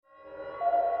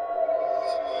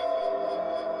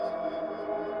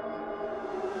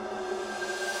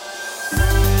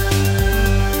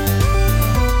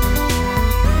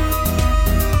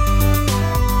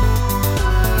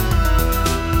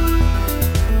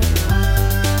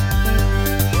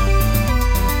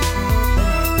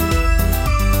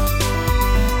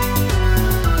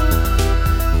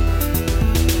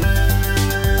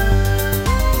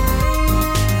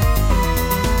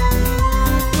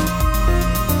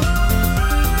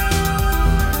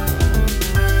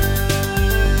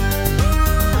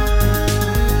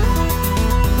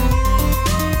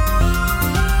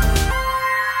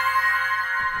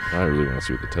Let's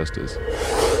see what the test is.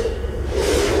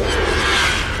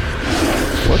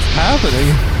 What's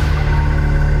happening?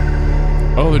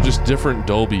 Oh, they're just different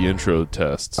Dolby intro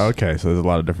tests. Okay, so there's a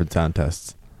lot of different sound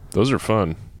tests. Those are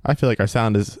fun. I feel like our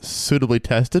sound is suitably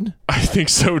tested. I think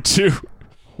so too.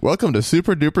 Welcome to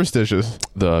Super Duperstitious,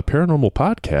 The paranormal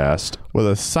podcast with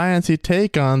a sciencey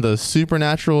take on the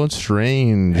supernatural and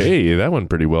strange. Hey, that went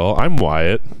pretty well. I'm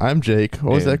Wyatt. I'm Jake.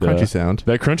 What was that crunchy sound?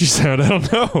 That crunchy sound, I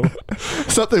don't know.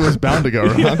 Something was bound to go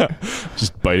wrong. Yeah,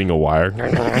 just biting a wire.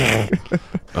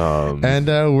 And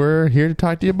we're here to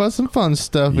talk to you about some fun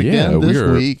stuff again this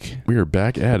week. We are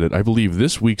back at it. I believe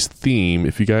this week's theme,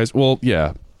 if you guys... Well,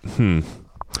 yeah.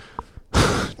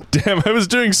 Damn, I was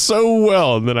doing so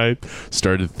well, and then I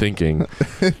started thinking.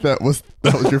 that was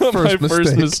your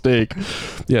first mistake.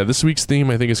 Yeah, this week's theme,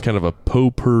 I think, is kind of a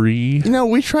potpourri. You know,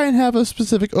 we try and have a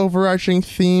specific overarching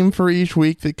theme for each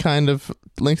week that kind of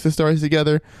links the stories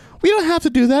together. We don't have to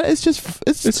do that. It's just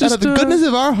out of the goodness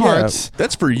of our hearts. Yeah,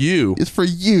 that's for you. It's for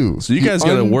you. So you guys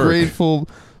got to work. Ungrateful.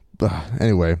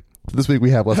 Anyway. This week we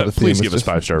have less of a theme. Please give us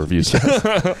 5-star reviews.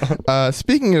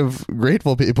 Speaking of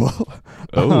grateful people,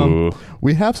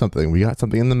 we have something. We got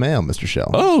something in the mail, Mr. Shell.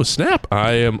 Oh, snap.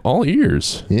 I am all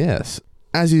ears. Yes.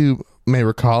 As you may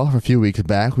recall, a few weeks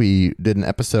back, we did an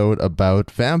episode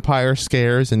about vampire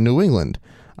scares in New England,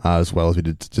 as well as we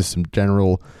did just some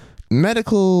general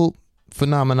medical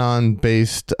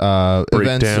phenomenon-based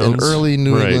events in early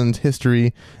New England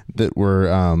history that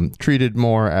were treated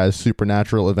more as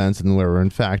supernatural events and were in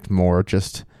fact more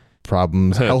just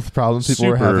problems, health problems people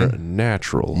were having.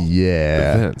 Supernatural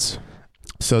events.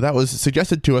 So that was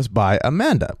suggested to us by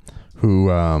Amanda,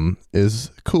 who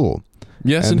is cool.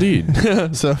 Yes, indeed.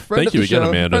 So thank you again,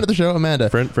 Amanda. Friend of the show, Amanda.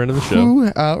 Friend of the show.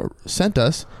 Who sent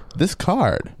us this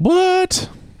card. What?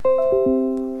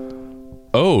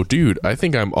 Oh, dude, I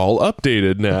think I'm all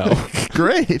updated now.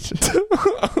 Great.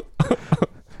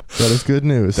 That is good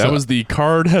news. That was the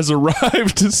card has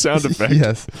arrived sound effect.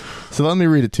 Yes. So let me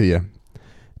read it to you.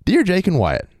 Dear Jake and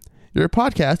Wyatt, your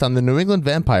podcast on the New England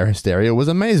vampire hysteria was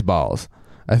amazeballs.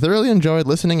 I thoroughly enjoyed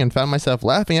listening and found myself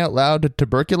laughing out loud at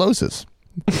tuberculosis.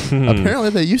 Apparently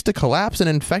they used to collapse an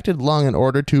infected lung in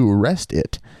order to arrest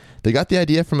it. They got the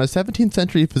idea from a 17th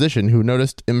century physician who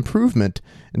noticed improvement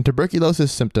in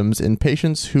tuberculosis symptoms in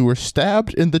patients who were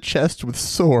stabbed in the chest with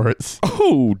swords.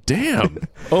 Oh, damn.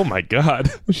 Oh, my God.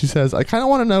 She says, I kind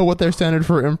of want to know what their standard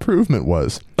for improvement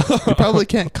was. You probably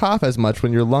can't cough as much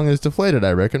when your lung is deflated,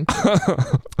 I reckon.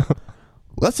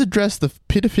 Let's address the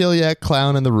pedophiliac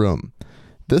clown in the room.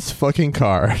 This fucking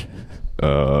card.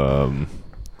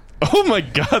 Oh my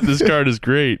God, this card is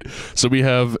great. So we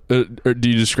have, do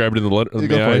you describe it in the letter? Go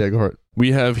for it.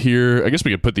 We have here, I guess we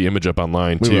could put the image up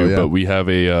online too, but we have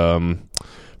a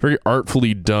very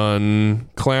artfully done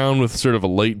clown with sort of a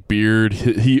light beard.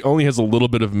 He only has a little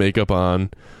bit of makeup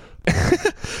on.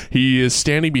 He is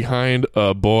standing behind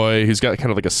a boy who's got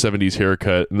kind of like a 70s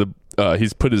haircut, and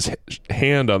he's put his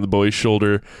hand on the boy's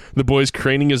shoulder. The boy's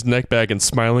craning his neck back and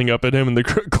smiling up at him, and the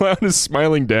clown is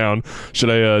smiling down. Should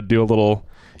I do a little...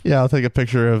 Yeah, I'll take a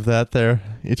picture of that there.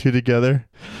 You two together.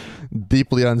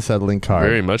 Deeply unsettling card.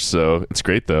 Very much so. It's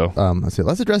great, though. Let's see.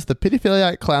 Let's address the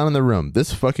pedophiliac clown in the room.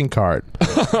 This fucking card.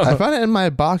 I found it in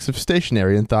my box of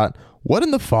stationery and thought, what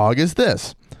in the fog is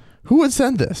this? Who would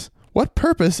send this? What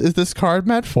purpose is this card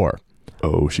meant for?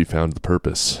 Oh, she found the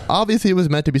purpose. Obviously, it was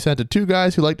meant to be sent to two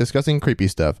guys who like discussing creepy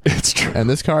stuff. It's true. And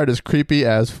this card is creepy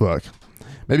as fuck.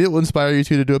 Maybe it will inspire you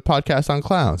two to do a podcast on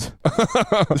clowns.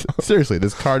 Seriously,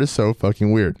 this card is so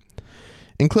fucking weird.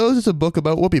 Enclosed is a book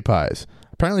about whoopie pies.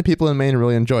 Apparently people in Maine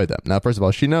really enjoy them. Now, first of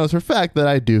all, she knows for fact that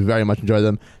I do very much enjoy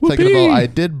them. Whoopee! Second of all, I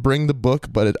did bring the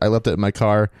book, but I left it in my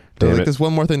car. There's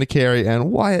one more thing to carry,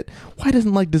 and Wyatt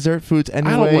doesn't like dessert foods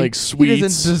anyway. I don't like sweets. He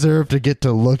doesn't deserve to get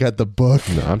to look at the book.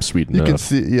 No, I'm sweet enough. You can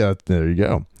see, yeah, there you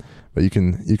go. But you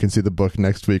can see the book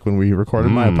next week when we record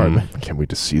in my apartment. I can't wait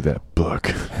to see that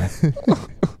book.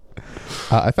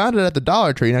 I found it at the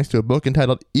Dollar Tree next to a book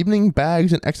entitled Evening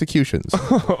Bags and Executions.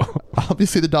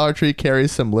 Obviously, the Dollar Tree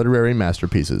carries some literary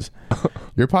masterpieces.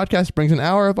 Your podcast brings an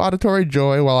hour of auditory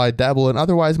joy while I dabble in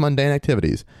otherwise mundane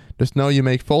activities. Just know you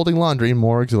make folding laundry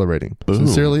more exhilarating. Boom.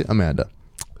 Sincerely, Amanda.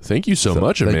 Thank you so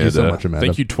much, Amanda. Thank you so much, Amanda.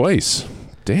 Thank you twice.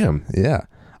 Damn. Yeah.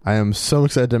 I am so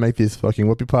excited to make these fucking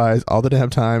whoopie pies all the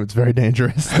damn time. It's very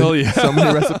dangerous. Hell yeah. So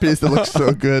many recipes that look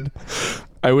so good.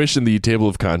 I wish in the table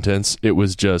of contents it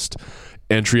was just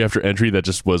entry after entry that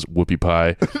just was whoopie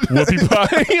pie, whoopie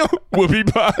pie,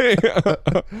 whoopie pie.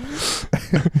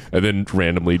 And then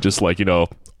randomly just like,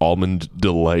 almond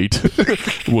delight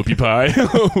whoopie pie.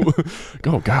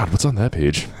 Oh God, what's on that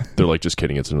page? They're like, just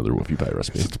kidding. It's another whoopie pie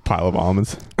recipe. Just a pile of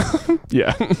almonds.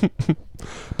 Yeah.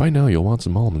 By now you'll want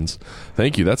some almonds.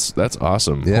 Thank you. That's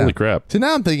awesome. Yeah. Holy crap. So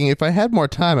now I'm thinking if I had more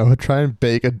time, I would try and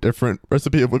bake a different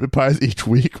recipe of whoopie pies each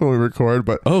week when we record.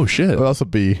 But oh shit, it would also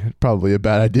be probably a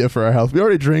bad idea for our health. We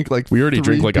already drink like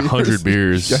 100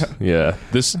 beers. Yeah.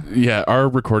 Our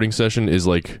recording session is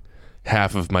like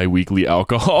half of my weekly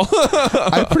alcohol.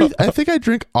 I think I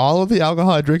drink all of the alcohol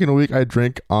I drink in a week. I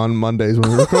drink on Mondays when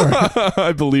we record.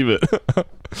 I believe it.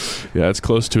 Yeah, it's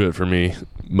close to it for me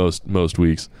most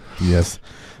weeks. Yes.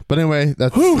 But anyway,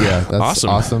 that's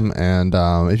awesome. And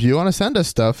if you want to send us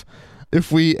stuff,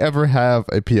 if we ever have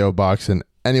a P.O. box and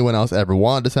anyone else ever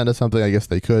wanted to send us something, I guess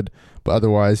they could. But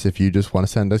otherwise, if you just want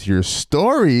to send us your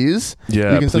stories, you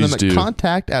can send them at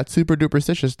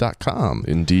contact@superduperstitious.com.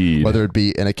 Indeed. Whether it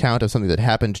be an account of something that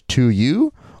happened to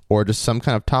you or just some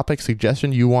kind of topic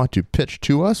suggestion you want to pitch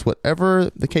to us, whatever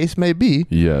the case may be.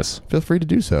 Yes. Feel free to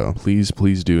do so. Please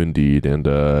do indeed. And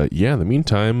in the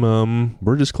meantime,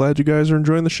 we're just glad you guys are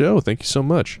enjoying the show. Thank you so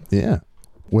much. Yeah.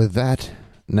 With that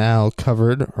now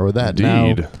covered, or that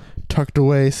indeed. Now tucked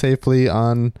away safely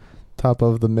on top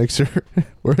of the mixer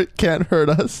where it can't hurt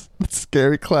us.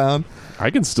 Scary clown.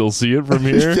 I can still see it from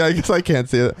here. Yeah, I guess I can't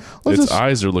see it. Its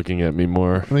eyes are looking at me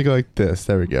more. Let me go like this.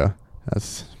 There we go.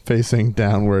 That's facing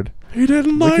downward. He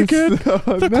didn't like it.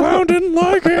 The clown didn't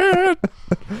like it.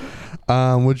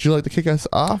 Would you like to kick us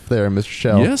off there, Mr.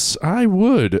 Shell? Yes, I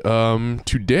would.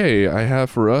 Today I have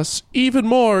for us even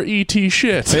more E.T.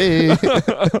 shit. Hey.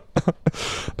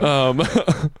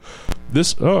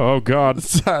 Oh God.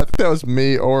 That was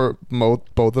me or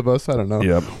both of us. I don't know.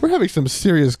 Yep. We're having some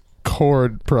serious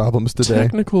cord problems today.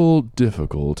 Technical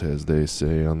difficult, as they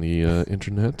say on the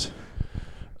internet.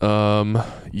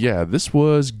 This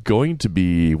was going to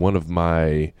be one of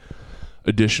my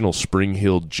additional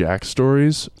Spring-Heeled Jack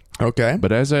stories. Okay.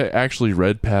 But as I actually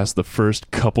read past the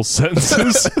first couple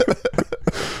sentences,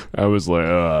 I was like,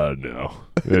 oh, no.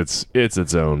 It's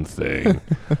its own thing.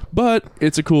 But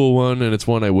it's a cool one, and it's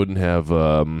one I wouldn't have,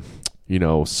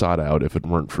 sought out if it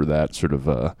weren't for that sort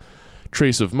of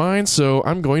trace of mine. So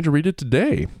I'm going to read it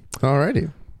today.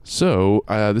 Alrighty. So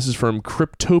this is from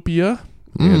Cryptopia.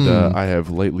 And I have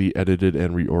lightly edited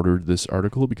and reordered this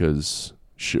article because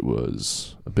shit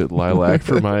was a bit lilac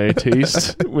for my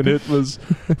taste when it was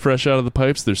fresh out of the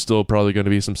pipes. There's still probably going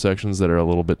to be some sections that are a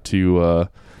little bit too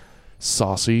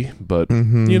saucy, but,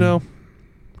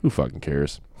 who fucking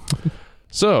cares?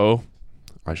 So,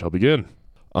 I shall begin.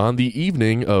 On the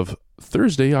evening of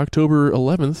Thursday, October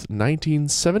 11th,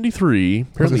 1973. I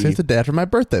was going to say it's the day after my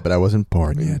birthday, but I wasn't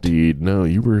born yet. Indeed. No,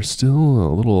 you were still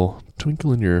a little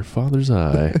twinkle in your father's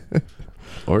eye.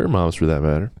 Or your mom's, for that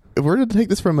matter. If we're going to take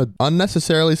this from an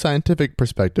unnecessarily scientific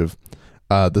perspective,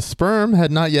 the sperm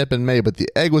had not yet been made, but the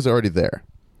egg was already there.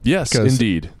 Yes,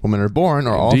 indeed. Women are born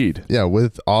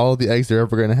with all the eggs they're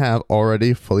ever going to have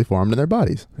already fully formed in their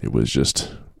bodies. It was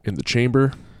just in the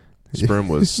chamber. Sperm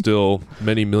was still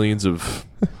many millions of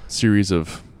series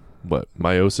of,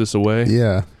 meiosis away?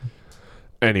 Yeah.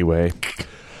 Anyway,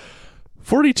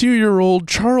 42-year-old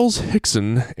Charles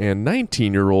Hickson and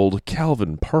 19-year-old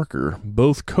Calvin Parker,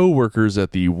 both co-workers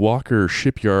at the Walker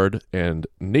Shipyard and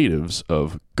natives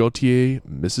of Gautier,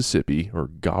 Mississippi, or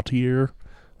Gautier.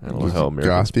 I don't know how American.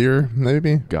 Gautier,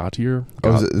 maybe? Gautier?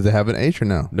 Does it have an H or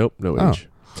no? Nope, no H.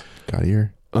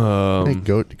 Gautier.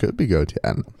 Could be Gautier. I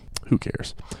don't know. Who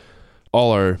cares?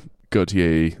 All our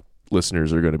Gautier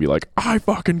listeners are going to be like, I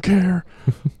fucking care.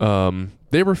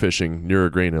 They were fishing near a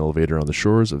grain elevator on the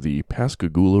shores of the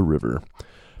Pascagoula River.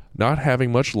 Not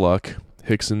having much luck,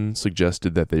 Hickson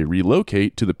suggested that they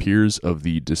relocate to the piers of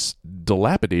the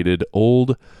dilapidated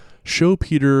old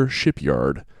Chowpeter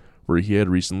shipyard, where he had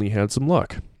recently had some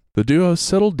luck. The duo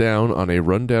settled down on a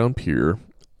rundown pier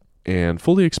and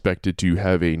fully expected to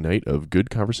have a night of good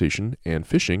conversation and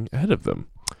fishing ahead of them.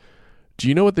 Do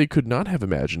you know what they could not have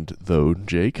imagined, though,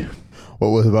 Jake? What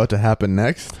was about to happen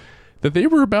next? That they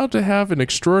were about to have an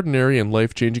extraordinary and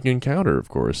life-changing encounter, of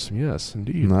course. Yes,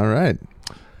 indeed. All right.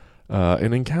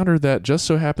 An encounter that just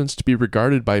so happens to be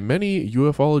regarded by many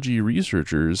ufology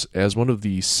researchers as one of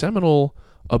the seminal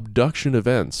abduction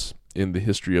events in the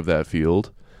history of that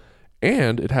field,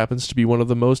 and it happens to be one of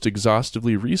the most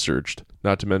exhaustively researched,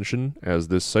 not to mention, as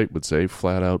this site would say,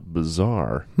 flat-out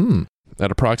bizarre. At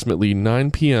approximately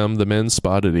 9 p.m., the men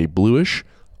spotted a bluish,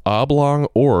 oblong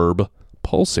orb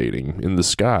pulsating in the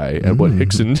sky at what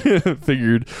Hickson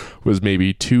figured was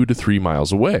maybe 2 to 3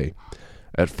 miles away.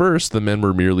 At first, the men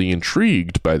were merely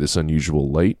intrigued by this unusual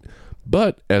light,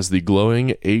 but as the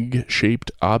glowing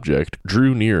egg-shaped object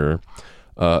drew nearer,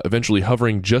 Eventually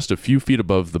hovering just a few feet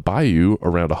above the bayou,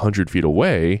 around 100 feet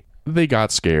away, they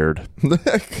got scared.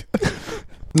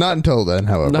 Not until then,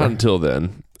 however. Not until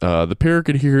then. The pair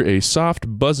could hear a soft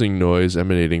buzzing noise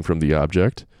emanating from the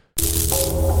object.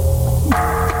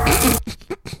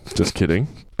 Just kidding.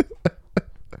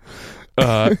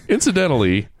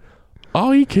 Incidentally,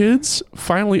 Awie Kids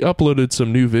finally uploaded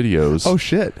some new videos. Oh,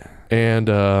 shit. And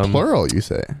plural, you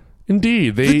say?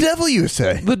 Indeed. The devil, you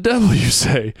say? The devil, you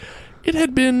say. It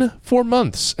had been 4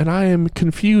 months, and I am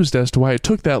confused as to why it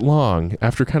took that long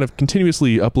after kind of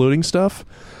continuously uploading stuff.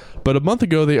 But a month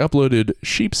ago, they uploaded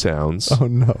sheep sounds. Oh,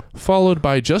 no. Followed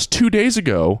by just 2 days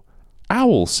ago,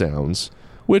 owl sounds,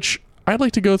 which I'd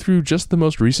like to go through just the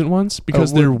most recent ones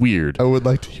because they're weird. I would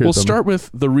like to hear We'll them. start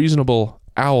with the reasonable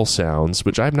owl sounds,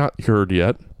 which I've not heard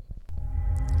yet.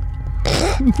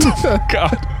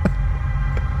 God.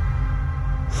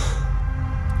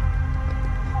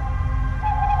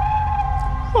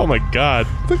 Oh my God.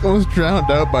 It's like almost drowned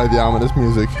out by the ominous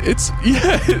music.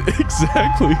 Yeah,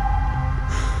 exactly.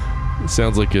 It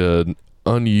sounds like an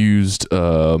unused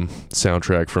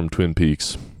soundtrack from Twin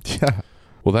Peaks. Yeah.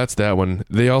 Well, that's that one.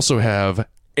 They also have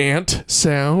ant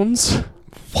sounds.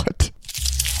 What?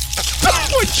 Oh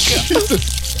my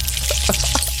Jesus.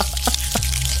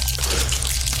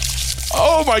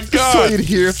 Oh my God. So you'd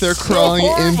hear if they're crawling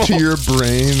into your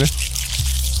brain.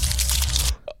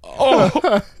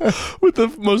 Oh, with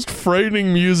the most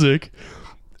frightening music.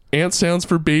 Ant sounds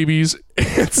for babies,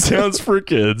 ant sounds for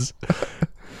kids.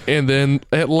 And then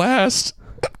at last,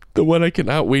 the one I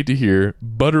cannot wait to hear,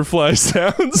 butterfly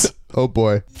sounds. Oh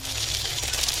boy.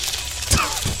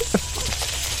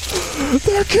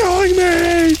 They're killing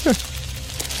me!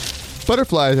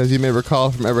 Butterflies, as you may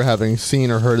recall from ever having seen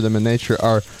or heard of them in nature,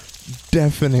 are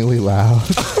deafeningly loud.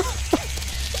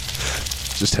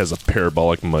 Just has a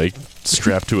parabolic mic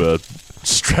strapped to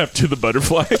the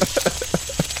butterfly.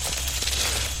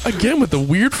 Again with the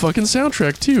weird fucking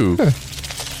soundtrack too.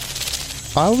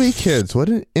 Awie Kids, what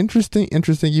an interesting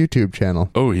YouTube channel.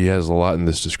 Oh, he has a lot in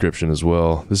this description as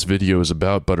well. This video is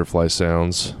about butterfly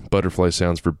sounds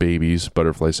for babies,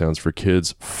 butterfly sounds for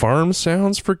kids, farm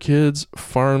sounds for kids,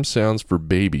 farm sounds for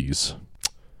babies.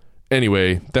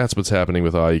 Anyway, that's what's happening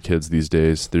with Awie Kids these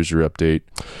days. There's your update.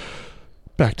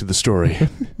 Back to the story.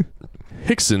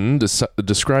 Hickson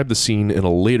described the scene in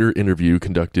a later interview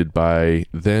conducted by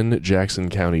then Jackson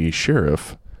County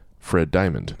Sheriff Fred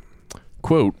Diamond.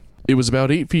 Quote, "It was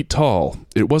about 8 feet tall.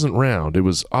 It wasn't round. It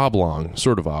was oblong,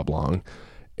 sort of oblong,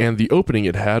 and the opening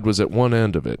it had was at one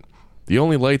end of it. The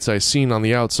only lights I seen on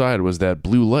the outside was that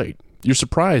blue light. You're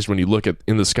surprised when you look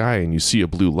in the sky and you see a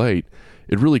blue light.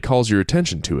 It really calls your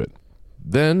attention to it.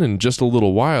 Then, in just a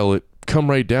little while, it come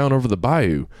right down over the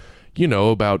bayou. You know,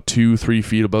 about 2-3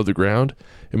 feet above the ground.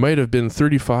 It might have been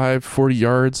 35-40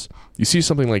 yards. You see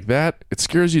something like that, it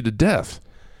scares you to death.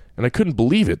 And I couldn't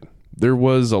believe it. There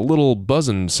was a little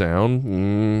buzzing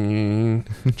sound,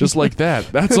 just like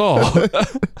that. That's all."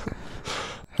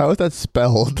 How is that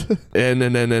spelled? N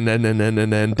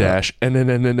dash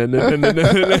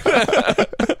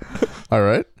All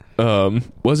right.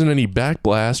 Wasn't any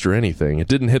backblast or anything. It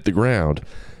didn't hit the ground.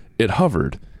 It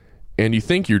hovered. And you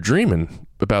think you're dreaming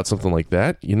about something like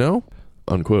that, you know?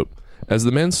 Unquote. As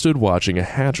the men stood watching, a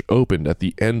hatch opened at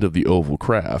the end of the oval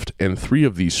craft, and 3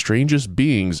 of the strangest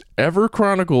beings ever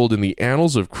chronicled in the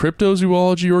annals of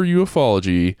cryptozoology or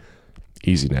ufology,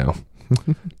 easy now,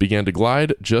 began to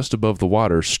glide just above the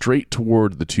water straight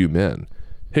toward the 2 men.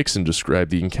 Hickson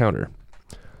described the encounter.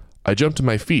 "I jumped to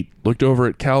my feet, looked over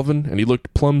at Calvin, and he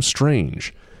looked plumb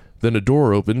strange. Then a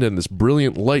door opened and this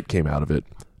brilliant light came out of it.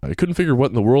 I couldn't figure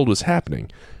what in the world was happening,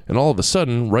 and all of a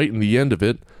sudden, right in the end of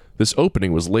it, this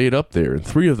opening was laid up there, and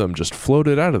 3 of them just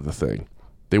floated out of the thing.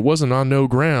 They wasn't on no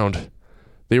ground.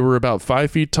 They were about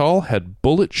 5 feet tall, had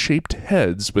bullet-shaped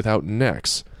heads without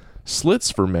necks,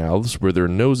 slits for mouths where their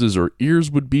noses or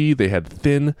ears would be. They had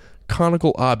thin,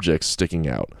 conical objects sticking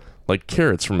out, like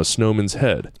carrots from a snowman's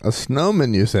head." A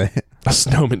snowman, you say? A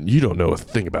snowman? You don't know a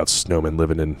thing about snowmen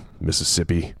living in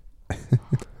Mississippi.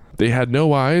 "They had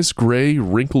no eyes, gray,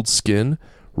 wrinkled skin,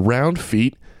 round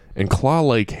feet, and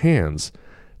claw-like hands.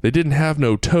 They didn't have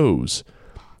no toes,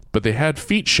 but they had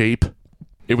feet shape.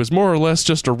 It was more or less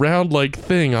just a round-like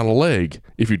thing on a leg,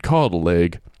 if you'd call it a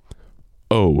leg.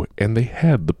 Oh, and they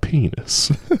had the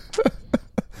penis."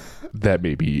 That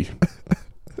may be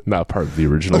not part of the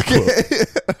original quote.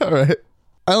 All right.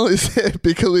 I only say it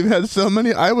because we've had so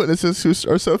many eyewitnesses who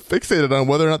are so fixated on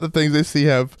whether or not the things they see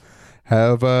have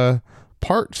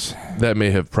parts. That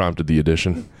may have prompted the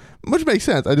addition. Which makes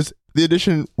sense. The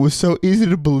addition was so easy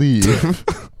to believe.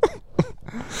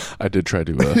 I did try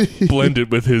to blend it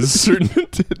with his certain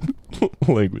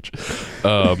language.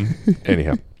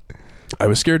 Anyhow, I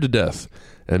was scared to death.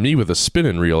 And me with a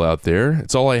spinning reel out there,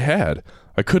 it's all I had.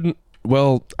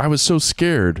 I was so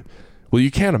scared. Well,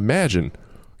 you can't imagine.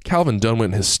 Calvin Dunn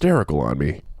went hysterical on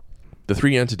me. The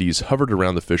three entities hovered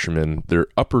around the fisherman, their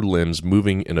upper limbs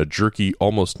moving in a jerky,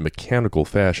 almost mechanical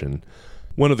fashion.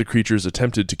 One of the creatures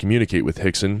attempted to communicate with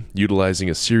Hickson, utilizing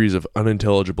a series of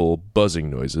unintelligible buzzing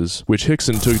noises, which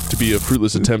Hickson took to be a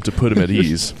fruitless attempt to put him at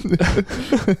ease.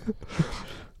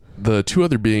 The two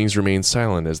other beings remained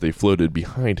silent as they floated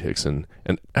behind Hickson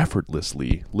and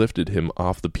effortlessly lifted him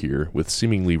off the pier with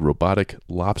seemingly robotic,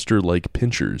 lobster-like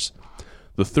pinchers.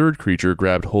 The third creature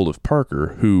grabbed hold of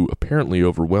Parker, who, apparently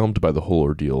overwhelmed by the whole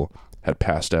ordeal, had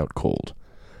passed out cold.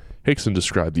 Hickson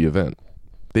described the event.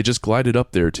 They just glided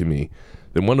up there to me.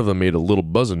 Then one of them made a little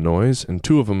buzzing noise, and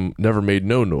two of them never made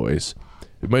no noise.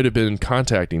 It might have been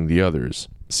contacting the others.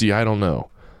 See, I don't know.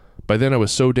 By then I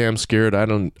was so damn scared I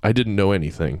didn't know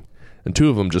anything. And two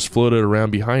of them just floated around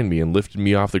behind me and lifted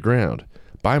me off the ground.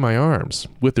 By my arms,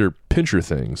 with their pincher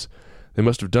things. They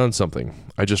must have done something.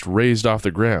 I just raised off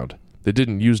the ground. They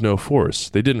didn't use no force.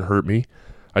 They didn't hurt me.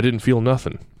 I didn't feel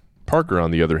nothing. Parker,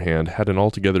 on the other hand, had an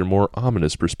altogether more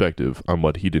ominous perspective on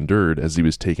what he'd endured as he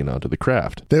was taken onto the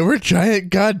craft. There were giant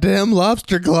goddamn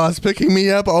lobster claws picking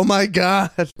me up. Oh my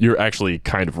god. You're actually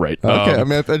kind of right. Okay,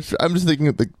 I'm just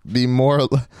thinking the more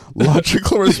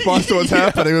logical response to what's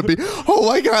happening would be, oh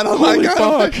my god, oh my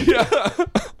god. Fuck. Yeah.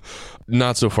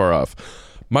 Not so far off.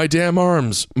 My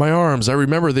arms, I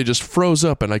remember they just froze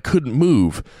up and I couldn't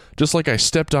move, just like I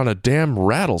stepped on a damn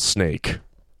rattlesnake.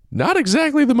 Not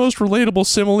exactly the most relatable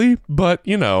simile, but,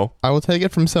 you know. I will take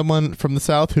it from someone from the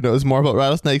South who knows more about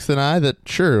rattlesnakes than I, that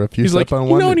sure, if you He's step like, on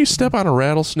one... when you step on a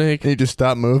rattlesnake... And you just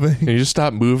stop moving? And you just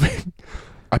stop moving.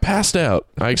 I passed out.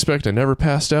 I expect I never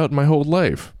passed out in my whole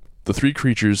life. The three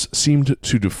creatures seemed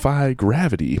to defy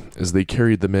gravity as they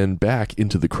carried the men back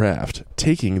into the craft,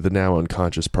 taking the now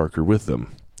unconscious Parker with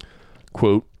them.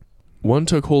 Quote, one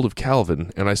took hold of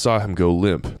Calvin, and I saw him go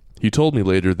limp. He told me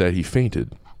later that he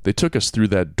fainted. They took us through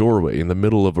that doorway in the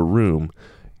middle of a room,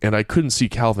 and I couldn't see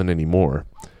Calvin anymore.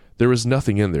 There was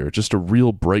nothing in there, just a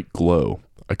real bright glow.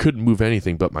 I couldn't move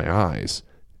anything but my eyes.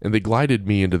 And they glided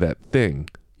me into that thing.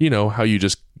 You know, how you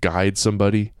just guide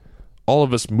somebody? All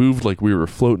of us moved like we were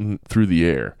floating through the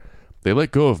air. They let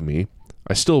go of me.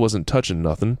 I still wasn't touching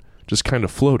nothing, just kind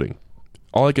of floating.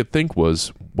 All I could think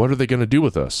was, what are they going to do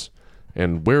with us?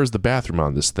 And where is the bathroom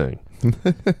on this thing?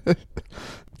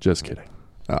 Just kidding.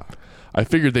 I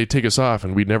figured they'd take us off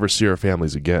and we'd never see our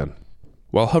families again.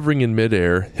 While hovering in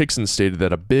midair, Hickson stated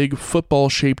that a big,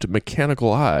 football-shaped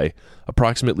mechanical eye,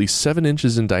 approximately 7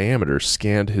 inches in diameter,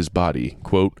 scanned his body.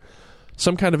 Quote,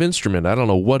 some kind of instrument, I don't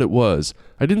know what it was.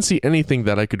 I didn't see anything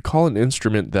that I could call an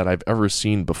instrument that I've ever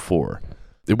seen before.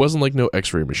 It wasn't like no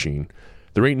x-ray machine.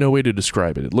 There ain't no way to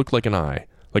describe it. It looked like an eye,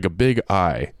 like a big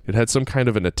eye. It had some kind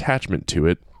of an attachment to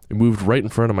it. It moved right in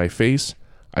front of my face.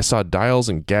 I saw dials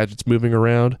and gadgets moving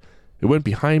around. It went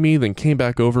behind me, then came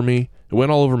back over me. It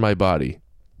went all over my body.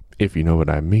 If you know what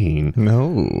I mean.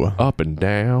 No. Up and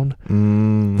down.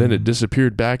 Then it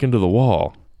disappeared back into the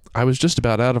wall. I was just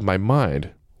about out of my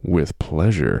mind. With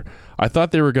pleasure. I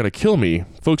thought they were going to kill me.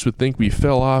 Folks would think we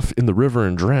fell off in the river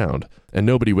and drowned. And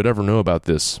nobody would ever know about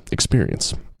this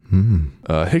experience.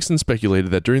 Hickson speculated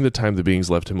that during the time the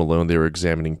beings left him alone, they were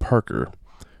examining Parker,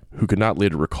 who could not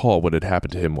later recall what had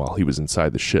happened to him while he was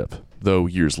inside the ship. Though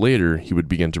years later, he would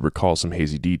begin to recall some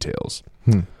hazy details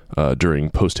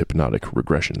during post-hypnotic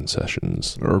regression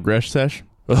sessions. A regress sesh?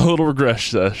 A little regress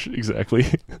sesh, exactly.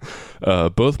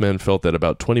 Both men felt that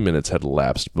about 20 minutes had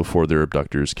elapsed before their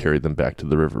abductors carried them back to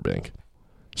the riverbank.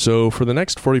 So for the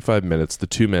next 45 minutes, the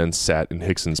two men sat in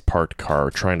Hickson's parked car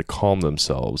trying to calm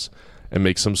themselves and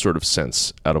make some sort of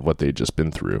sense out of what they'd just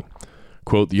been through.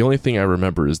 Quote, the only thing I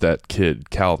remember is that kid,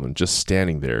 Calvin, just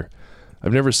standing there.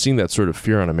 I've never seen that sort of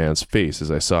fear on a man's face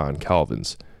as I saw on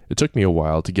Calvin's. It took me a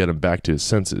while to get him back to his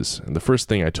senses, and the first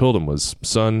thing I told him was,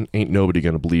 son, ain't nobody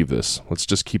gonna believe this. Let's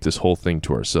just keep this whole thing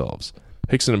to ourselves.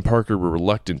 Hickson and Parker were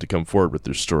reluctant to come forward with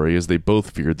their story as they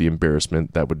both feared the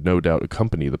embarrassment that would no doubt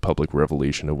accompany the public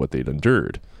revelation of what they'd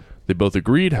endured. They both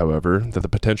agreed, however, that the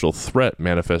potential threat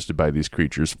manifested by these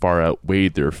creatures far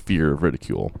outweighed their fear of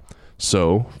ridicule.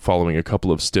 So, following a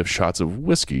couple of stiff shots of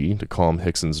whiskey to calm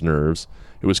Hickson's nerves,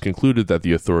 it was concluded that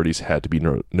the authorities had to be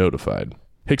notified.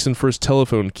 Hickson first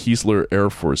telephoned Keesler Air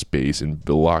Force Base in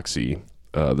Biloxi.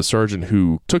 The sergeant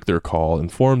who took their call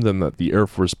informed them that the Air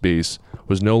Force Base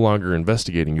was no longer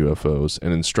investigating UFOs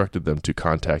and instructed them to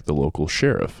contact the local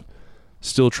sheriff.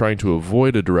 Still trying to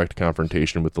avoid a direct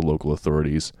confrontation with the local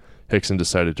authorities, Hickson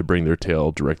decided to bring their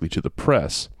tale directly to the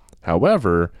press.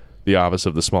 However, the office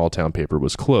of the small town paper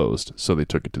was closed, so they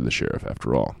took it to the sheriff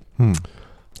after all.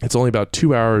 It's only about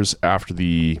 2 hours after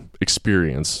the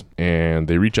experience, and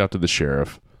they reach out to the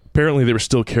sheriff. Apparently, they were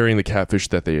still carrying the catfish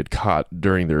that they had caught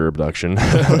during their abduction.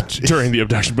 During the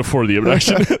abduction, before the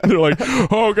abduction. They're like,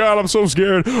 oh, God, I'm so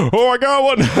scared. Oh, I got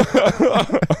one.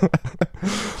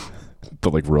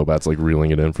 The robots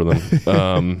reeling it in for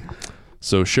them.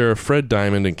 So Sheriff Fred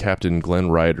Diamond and Captain Glenn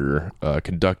Ryder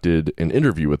conducted an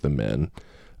interview with the men,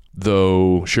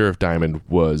 though Sheriff Diamond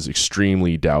was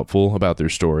extremely doubtful about their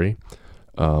story,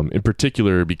 in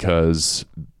particular because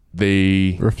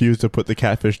they refused to put the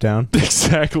catfish down.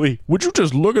 Exactly. Would you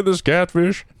just look at this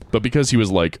catfish? But because he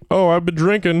was like, oh, I've been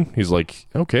drinking, he's like,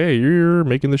 okay, you're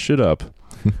making this shit up.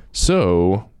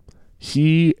 So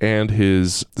he and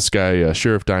this guy,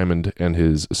 Sheriff Diamond, and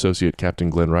his associate, Captain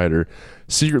Glenn Ryder,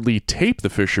 secretly taped the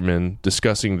fishermen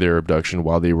discussing their abduction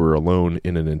while they were alone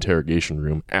in an interrogation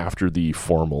room after the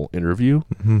formal interview.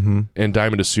 Mm-hmm. And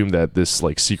Diamond assumed that this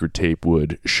secret tape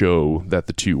would show that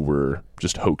the two were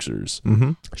just hoaxers.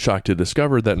 Mm-hmm. Shocked to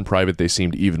discover that in private they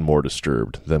seemed even more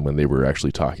disturbed than when they were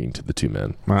actually talking to the two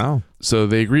men. Wow. So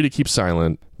they agree to keep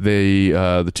silent.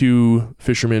 The two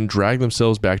fishermen drag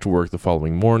themselves back to work the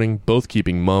following morning, both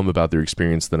keeping mum about their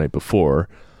experience the night before.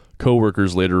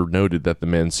 Co-workers later noted that the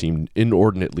men seemed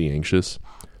inordinately anxious.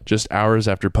 Just hours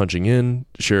after punching in,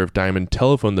 Sheriff Diamond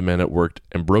telephoned the men at work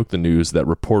and broke the news that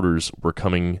reporters were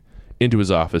coming into his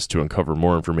office to uncover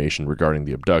more information regarding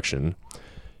the abduction.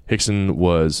 Hickson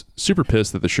was super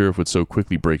pissed that the sheriff would so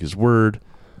quickly break his word,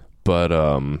 but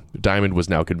Diamond was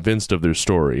now convinced of their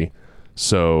story,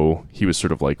 so he was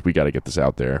sort of like, we got to get this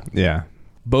out there. Yeah.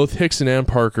 Both Hickson and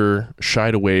Parker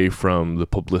shied away from the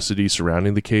publicity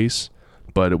surrounding the case,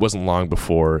 but it wasn't long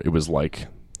before it was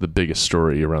the biggest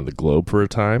story around the globe for a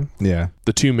time. Yeah.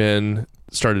 The two men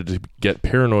started to get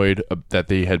paranoid that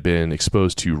they had been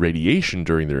exposed to radiation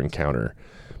during their encounter,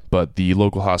 but the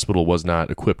local hospital was not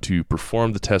equipped to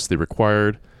perform the tests they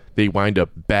required. They wind up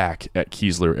back at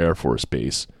Keesler Air Force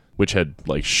Base, which had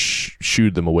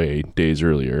shooed them away days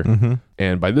earlier. Mm-hmm.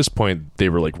 And by this point, they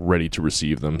were ready to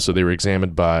receive them. So they were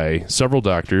examined by several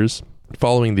doctors.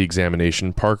 Following the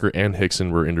examination, Parker and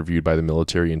Hickson were interviewed by the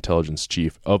military intelligence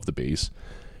chief of the base.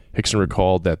 Hickson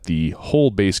recalled that the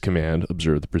whole base command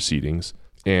observed the proceedings,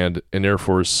 and an Air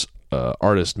Force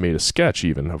artist made a sketch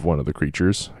even of one of the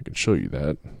creatures. I can show you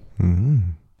that. Mm-hmm.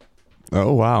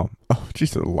 Oh, wow. Oh,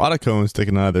 geez, a lot of cones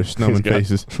sticking out of their snowman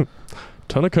faces.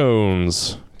 Ton of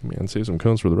cones. Man, save some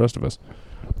cones for the rest of us.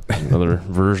 Another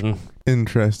version.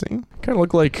 Interesting. Kind of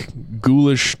look like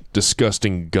ghoulish,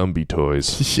 disgusting Gumby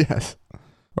toys. Yes.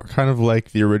 Or kind of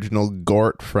like the original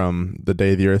Gort from The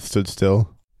Day the Earth Stood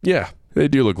Still. Yeah, they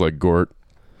do look like Gort.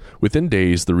 Within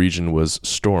days, the region was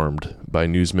stormed by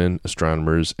newsmen,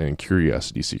 astronomers, and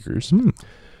curiosity seekers.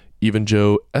 Even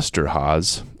Joe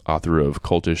Esterhazy, author of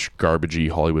cultish,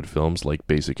 garbagey Hollywood films like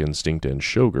Basic Instinct and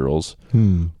Showgirls,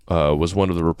 was one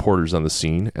of the reporters on the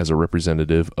scene as a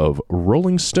representative of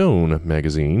Rolling Stone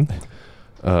magazine.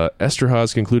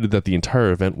 Esterhazy concluded that the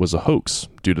entire event was a hoax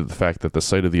due to the fact that the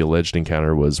site of the alleged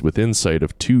encounter was within sight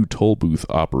of two toll booth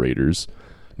operators,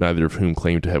 neither of whom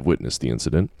claimed to have witnessed the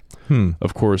incident.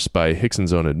 Of course, by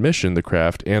Hickson's own admission, the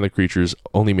craft and the creatures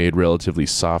only made relatively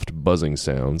soft buzzing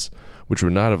sounds, which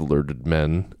would not have alerted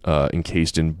men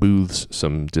encased in booths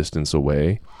some distance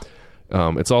away.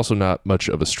 It's also not much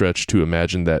of a stretch to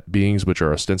imagine that beings which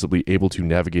are ostensibly able to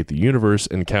navigate the universe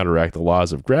and counteract the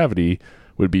laws of gravity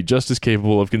would be just as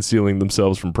capable of concealing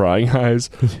themselves from prying eyes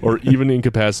or even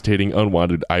incapacitating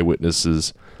unwanted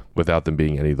eyewitnesses without them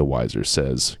being any the wiser,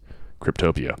 says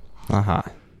Cryptopia.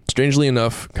 Strangely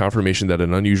enough, confirmation that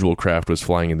an unusual craft was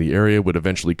flying in the area would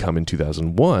eventually come in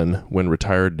 2001 when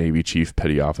retired Navy Chief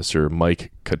Petty Officer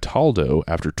Mike Cataldo,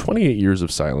 after 28 years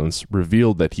of silence,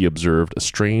 revealed that he observed a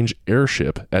strange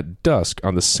airship at dusk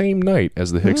on the same night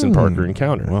as the Hickson-Parker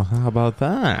encounter. Well, how about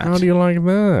that? How do you like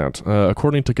that?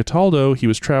 According to Cataldo, he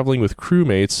was traveling with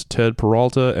crewmates Ted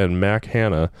Peralta and Mac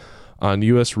Hanna on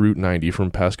U.S. Route 90 from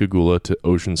Pascagoula to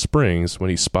Ocean Springs when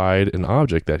he spied an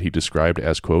object that he described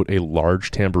as, quote, a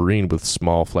large tambourine with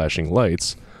small flashing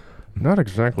lights. Not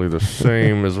exactly the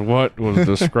same as what was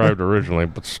described originally,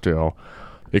 but still.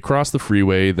 It crossed the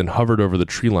freeway, then hovered over the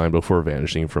tree line before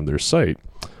vanishing from their sight.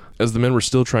 As the men were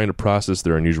still trying to process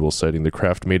their unusual sighting, the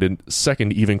craft made a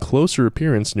second, even closer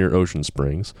appearance near Ocean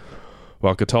Springs.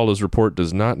 While Cataldo's report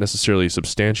does not necessarily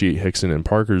substantiate Hickson and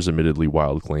Parker's admittedly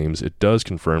wild claims, it does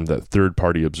confirm that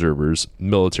third-party observers,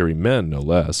 military men no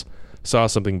less, saw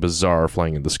something bizarre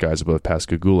flying in the skies above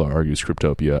Pascagoula, argues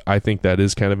Cryptopia. I think that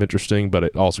is kind of interesting, but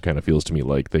it also kind of feels to me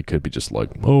like they could be just like,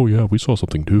 oh yeah, we saw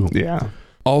something too. Yeah.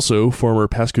 Also, former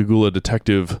Pascagoula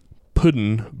detective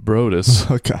Puddin Brodus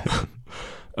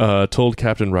told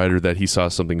Captain Ryder that he saw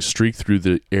something streak through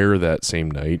the air that same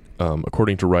night.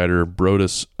 According to Ryder,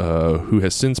 Brodus, who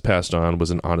has since passed on,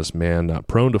 was an honest man, not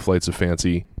prone to flights of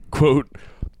fancy. Quote,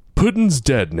 Puddin's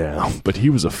dead now, but he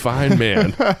was a fine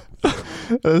man.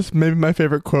 That's maybe my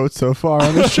favorite quote so far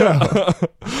on the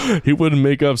show. He wouldn't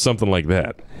make up something like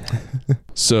that.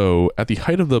 So, at the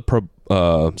height of the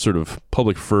sort of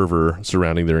public fervor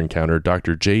surrounding their encounter,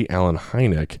 Dr. J. Allen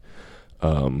Hynek,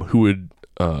 who would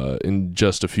in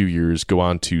just a few years go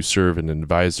on to serve in an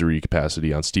advisory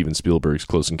capacity on Steven Spielberg's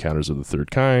Close Encounters of the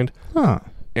Third Kind,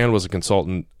 and was a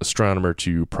consultant astronomer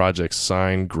to projects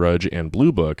Sign, Grudge, and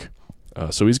Blue Book.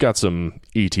 So he's got some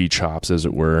ET chops, as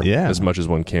it were, as much as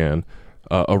one can.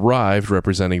 Arrived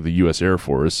representing the U.S. Air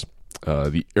Force.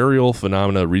 The Aerial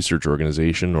Phenomena Research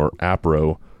Organization, or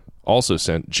APRO, also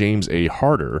sent James A.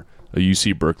 Harder, a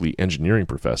UC Berkeley engineering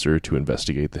professor, to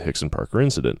investigate the Hickson-Parker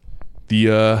incident.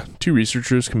 The two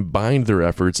researchers combined their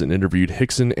efforts and interviewed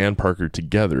Hickson and Parker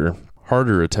together.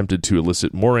 Harder attempted to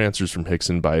elicit more answers from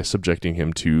Hickson by subjecting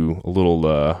him to a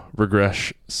little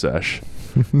regress sesh.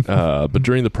 But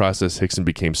during the process, Hickson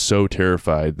became so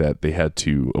terrified that they had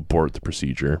to abort the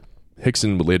procedure.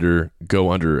 Hickson would later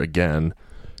go under again.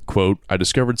 Quote, I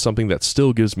discovered something that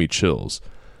still gives me chills.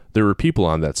 There were people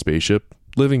on that spaceship,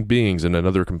 living beings in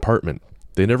another compartment.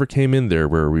 They never came in there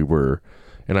where we were.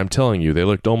 And I'm telling you, they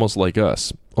looked almost like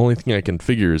us. Only thing I can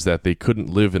figure is that they couldn't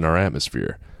live in our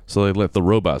atmosphere. So they let the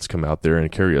robots come out there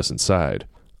and carry us inside.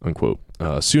 Unquote.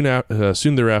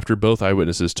 Soon thereafter, both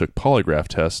eyewitnesses took polygraph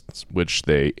tests, which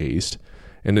they aced.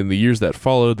 And in the years that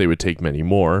followed, they would take many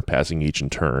more, passing each in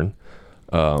turn.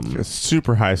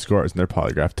 Super high scores in their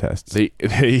polygraph tests. They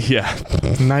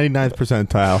 99th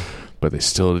percentile. But they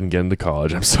still didn't get into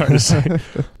college, I'm sorry to say.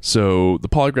 So the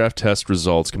polygraph test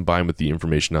results, combined with the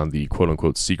information on the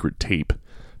quote-unquote secret tape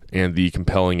and the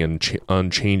compelling and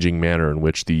unchanging manner in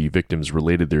which the victims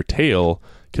related their tale,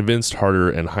 convinced Harder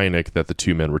and Hynek that the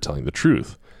two men were telling the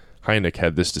truth. Hynek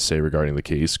had this to say regarding the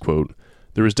case, quote,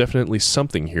 there was definitely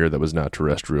something here that was not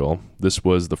terrestrial. This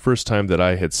was the first time that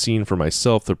I had seen for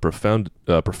myself the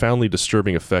profoundly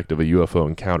disturbing effect of a UFO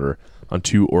encounter on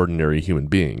two ordinary human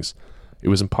beings. It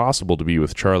was impossible to be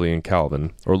with Charlie and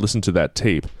Calvin or listen to that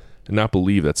tape and not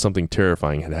believe that something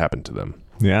terrifying had happened to them.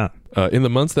 Yeah. In the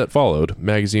months that followed,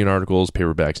 magazine articles,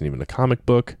 paperbacks, and even a comic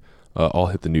book all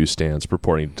hit the newsstands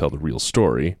purporting to tell the real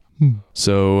story.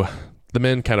 So the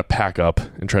men kind of pack up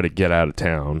and try to get out of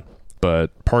town.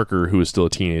 But Parker, who was still a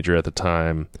teenager at the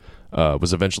time,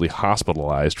 was eventually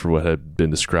hospitalized for what had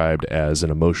been described as an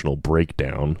emotional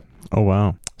breakdown. Oh,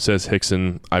 wow. Says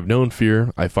Hickson, I've known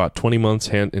fear. I fought 20 months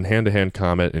in hand-to-hand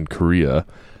combat in Korea.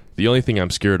 The only thing I'm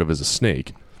scared of is a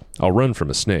snake. I'll run from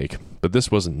a snake. But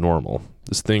this wasn't normal.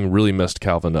 This thing really messed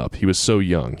Calvin up. He was so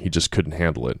young, he just couldn't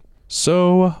handle it.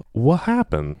 So, what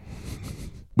happened?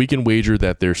 We can wager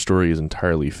that their story is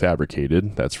entirely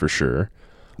fabricated, that's for sure.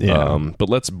 Yeah. But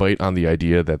let's bite on the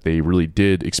idea that they really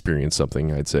did experience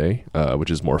something, I'd say,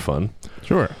 which is more fun.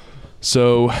 Sure.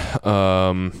 So,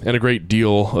 and a great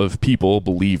deal of people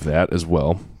believe that as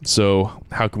well. So,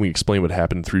 how can we explain what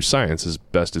happened through science as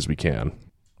best as we can?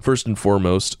 First and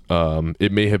foremost,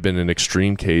 it may have been an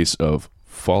extreme case of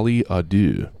folie à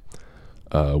deux,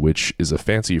 which is a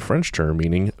fancy French term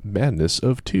meaning madness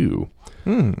of two.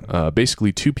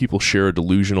 Basically, two people share a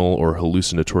delusional or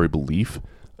hallucinatory belief.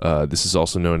 This is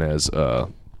also known as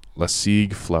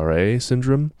Lasig-Flaret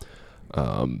syndrome.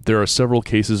 There are several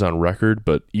cases on record,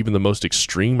 but even the most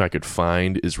extreme I could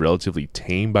find is relatively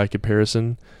tame by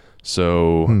comparison.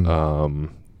 So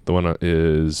the one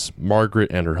is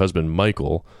Margaret and her husband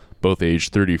Michael, both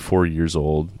aged 34 years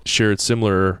old, shared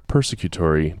similar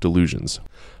persecutory delusions,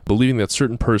 believing that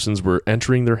certain persons were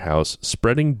entering their house,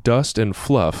 spreading dust and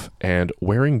fluff, and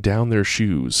wearing down their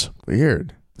shoes.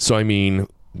 Weird. So, I mean,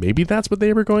 maybe that's what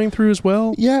they were going through as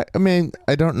well? Yeah, I mean,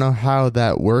 I don't know how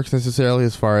that works necessarily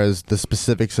as far as the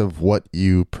specifics of what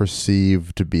you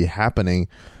perceive to be happening,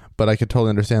 but I could totally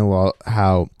understand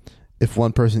how if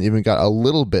one person even got a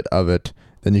little bit of it,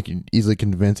 then you can easily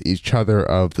convince each other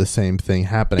of the same thing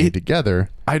happening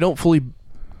together. I don't fully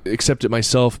accept it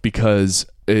myself because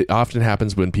it often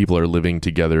happens when people are living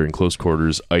together in close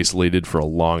quarters, isolated for a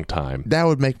long time. That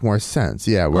would make more sense,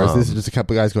 yeah. Whereas this is just a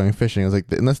couple of guys going fishing. It's like,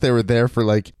 unless they were there for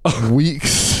like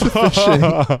weeks fishing.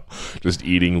 Just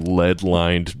eating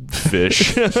lead-lined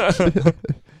fish.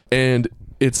 And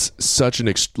it's such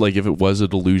an, like if it was a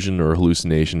delusion or a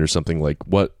hallucination or something, like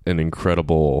what an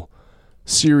incredible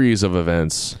series of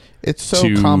events. It's so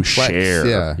to complex.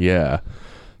 share. Yeah.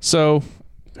 So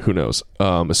who knows?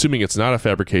 Assuming it's not a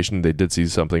fabrication, they did see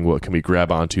something. What can we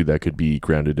grab onto that could be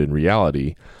grounded in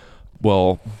reality?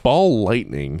 Well, ball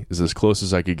lightning is as close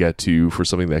as I could get to for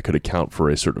something that could account for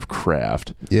a sort of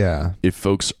craft. Yeah. If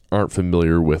folks aren't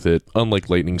familiar with it, unlike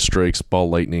lightning strikes, ball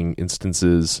lightning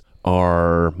instances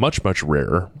are much, much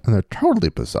rarer. And they're totally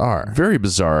bizarre. Very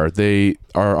bizarre. They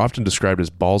are often described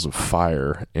as balls of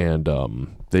fire, and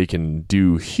they can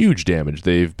do huge damage.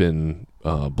 They've been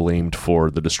blamed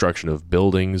for the destruction of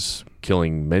buildings,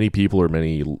 killing many people or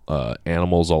many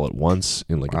animals all at once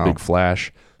in like a big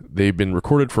flash. They've been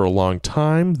recorded for a long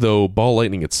time, though ball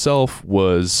lightning itself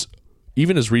was,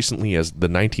 even as recently as the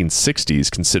 1960s,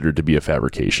 considered to be a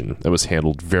fabrication that was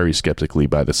handled very skeptically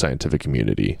by the scientific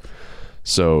community.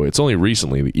 So it's only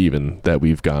recently even that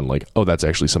we've gone like, oh, that's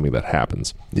actually something that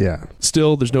happens. Yeah.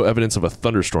 Still, there's no evidence of a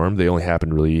thunderstorm. They only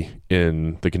happen really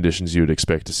in the conditions you would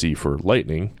expect to see for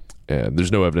lightning. And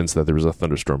there's no evidence that there was a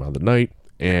thunderstorm on the night.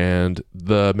 And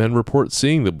the men report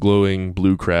seeing the glowing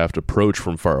blue craft approach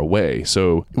from far away.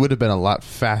 So it would have been a lot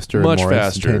faster, much more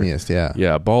faster. Instantaneous. Yeah.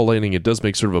 Yeah. Ball lightning, it does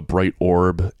make sort of a bright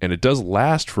orb, and it does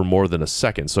last for more than a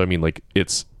second. So, I mean, like,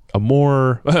 it's a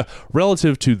more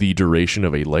relative to the duration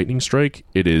of a lightning strike,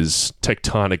 it is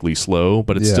tectonically slow,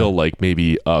 but it's still like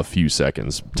maybe a few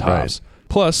seconds tops. Right.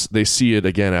 Plus, they see it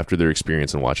again after their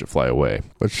experience and watch it fly away.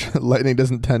 Which lightning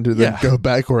doesn't tend to then go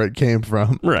back where it came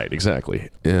from. Right, exactly.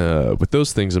 With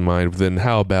those things in mind, then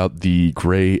how about the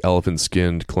gray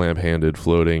elephant-skinned, clamp-handed,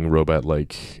 floating,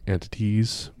 robot-like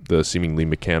entities? The seemingly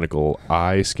mechanical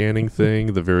eye scanning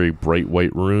thing, the very bright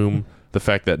white room, the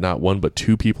fact that not one but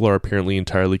two people are apparently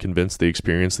entirely convinced they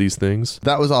experience these things.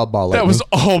 That was all ball lightning. That was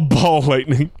all ball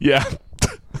lightning, yeah.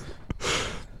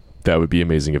 That would be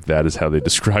amazing if that is how they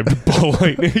described ball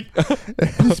lightning.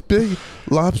 These big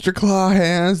lobster claw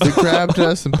hands that grabbed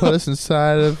us and put us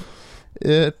inside of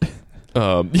it.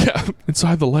 Yeah,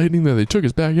 inside the lightning, then they took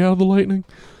us back out of the lightning.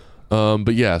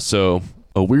 But yeah, so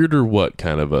a weirder what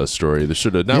kind of a story. There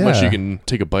should have not much you can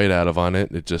take a bite out of on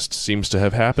it. It just seems to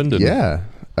have happened. And yeah,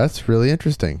 that's really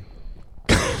interesting.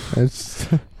 It's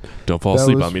don't fall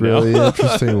asleep on me really now.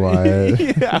 Interesting, Wyatt.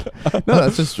 Yeah. No,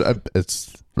 that's just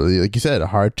it's really, like you said,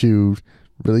 hard to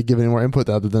really give any more input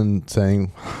other than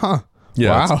saying, huh.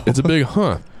 Yeah, wow. It's a big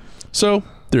huh. So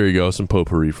there you go, some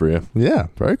potpourri for you. Yeah,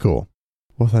 very cool.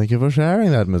 Well, thank you for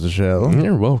sharing that, Mr. Shell.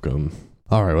 You're welcome.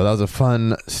 All right, well, that was a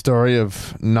fun story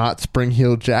of not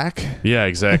Spring-Heeled Jack. Yeah,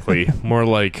 exactly. More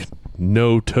like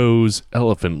no toes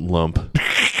elephant lump.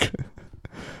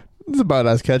 It's about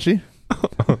as catchy.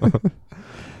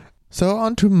 So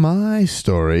on to my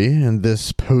story in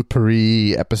this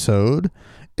potpourri episode.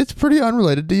 It's pretty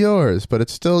unrelated to yours, but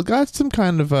it's still got some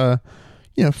kind of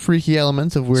freaky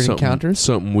elements of weird encounters.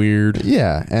 Something weird.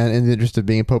 Yeah, and in the interest of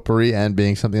being a potpourri and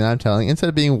being something I'm telling, instead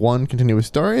of being one continuous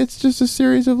story, it's just a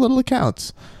series of little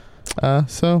accounts. But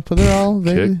they're all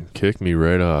kick me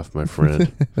right off, my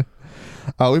friend.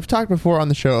 We've talked before on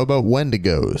the show about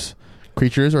Wendigos.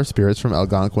 Creatures or spirits from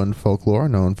Algonquin folklore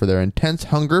known for their intense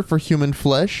hunger for human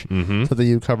flesh. Mm-hmm. Something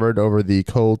you covered over the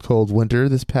cold winter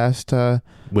this past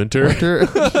winter.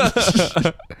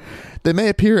 They may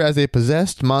appear as a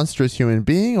possessed, monstrous human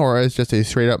being or as just a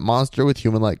straight-up monster with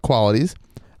human-like qualities.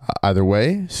 Either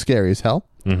way, scary as hell.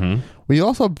 Mm-hmm. We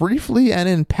also briefly and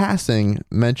in passing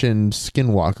mentioned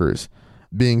skinwalkers,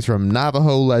 beings from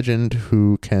Navajo legend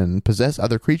who can possess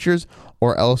other creatures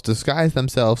or else disguise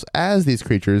themselves as these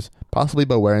creatures, possibly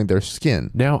by wearing their skin.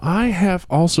 Now, I have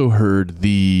also heard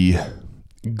the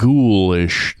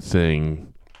ghoulish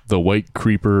thing, the white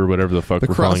creeper, whatever the fuck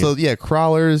we're calling it. Yeah,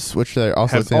 crawlers, which they're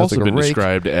also have also been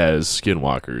described as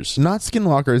skinwalkers. Not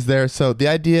skinwalkers there. So the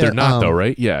idea they're not though,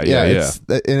 right? Yeah.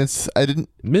 I didn't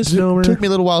misnomer. It took me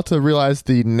a little while to realize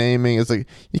the naming is like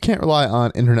you can't rely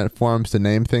on internet forums to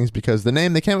name things because the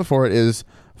name they came up for it is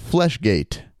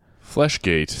Fleshgate.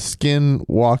 Fleshgate.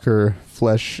 Skinwalker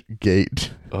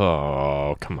Fleshgate.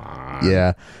 Oh, come on.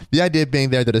 Yeah. The idea being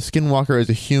there that a skinwalker is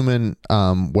a human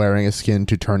wearing a skin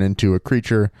to turn into a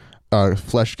creature.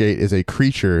 Fleshgate is a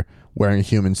creature wearing a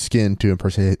human skin to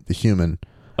impersonate the human.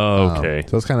 Okay.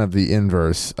 So it's kind of the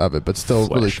inverse of it, but still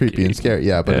really creepy and scary.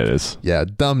 Yeah, but it is. Yeah,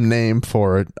 dumb name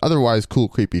for an otherwise cool,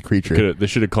 creepy creature. They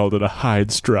should have called it a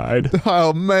hide stride.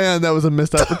 Oh, man, that was a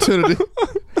missed opportunity.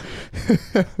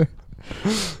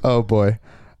 Oh, boy.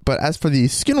 But as for the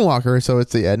skinwalker, so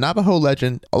it's the Navajo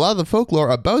legend. A lot of the folklore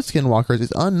about skinwalkers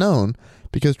is unknown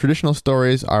because traditional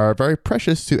stories are very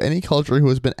precious to any culture who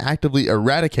has been actively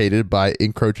eradicated by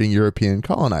encroaching European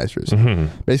colonizers.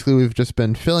 Mm-hmm. Basically, we've just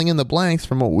been filling in the blanks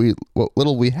from what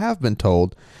little we have been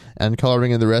told and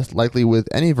coloring in the rest likely with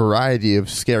any variety of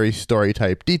scary story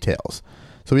type details.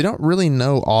 So we don't really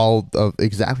know all of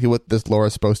exactly what this lore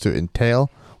is supposed to entail.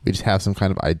 We just have some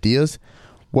kind of ideas.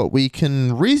 What we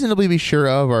can reasonably be sure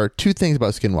of are two things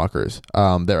about skinwalkers.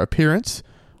 Their appearance,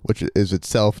 which is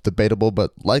itself debatable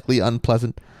but likely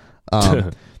unpleasant.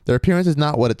 Their appearance is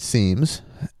not what it seems,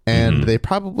 and they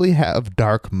probably have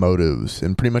dark motives.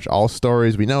 In pretty much all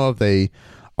stories we know of, they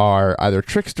are either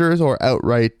tricksters or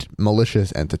outright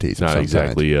malicious entities. Not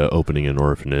exactly opening an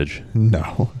orphanage.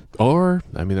 No. Or,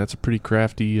 I mean, that's a pretty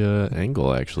crafty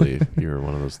angle, actually, if you're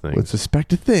one of those things. Would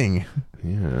suspect a thing.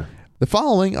 Yeah. The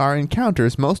following are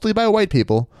encounters, mostly by white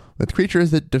people, with creatures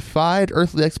that defied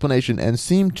earthly explanation and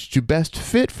seemed to best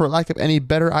fit, for lack of any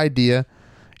better idea,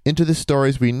 into the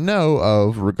stories we know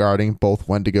of regarding both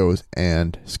Wendigos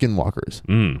and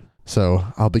Skinwalkers. So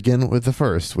I'll begin with the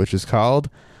first, which is called,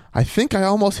 I Think I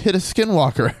Almost Hit a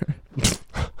Skinwalker.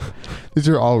 These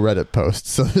are all Reddit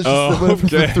posts, so this is what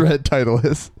the thread title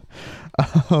is.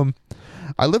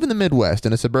 I live in the Midwest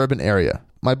in a suburban area.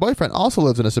 My boyfriend also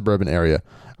lives in a suburban area,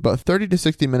 about 30 to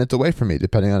 60 minutes away from me,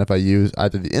 depending on if I use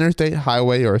either the interstate,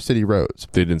 highway, or city roads.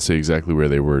 They didn't say exactly where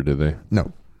they were, did they?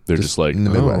 No. They're just like, in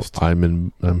the Midwest.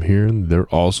 I'm here, and they're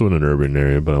also in an urban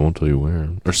area, but I won't tell you where.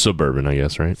 Or suburban, I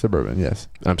guess, right? Suburban, yes.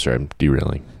 I'm sorry, I'm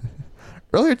derailing.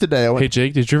 Earlier today, I went... Hey,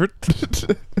 Jake, did you ever...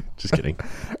 Just kidding.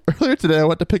 Earlier today, I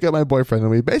went to pick up my boyfriend, and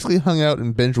we basically hung out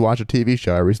and binge-watched a TV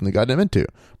show I recently got him into,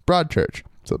 Broadchurch.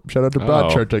 So shout out to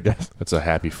Broadchurch, I guess. That's a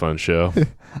happy, fun show.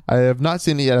 I have not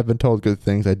seen it yet. I've been told good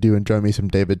things. I do enjoy me some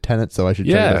David Tennant, so I should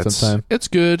check it out sometime. It's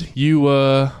good.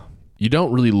 You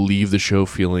don't really leave the show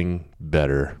feeling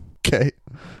better. Okay,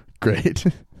 great.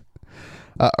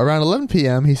 Around 11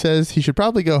 p.m., he says he should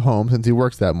probably go home since he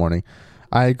works that morning.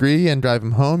 I agree and drive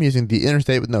him home using the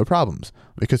interstate with no problems.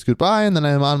 We kiss goodbye, and then I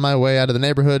am on my way out of the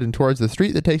neighborhood and towards the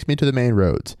street that takes me to the main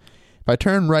roads. If I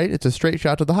turn right, it's a straight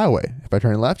shot to the highway. If I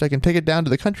turn left, I can take it down to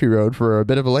the country road for a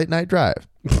bit of a late-night drive.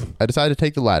 I decided to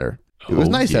take the latter. It was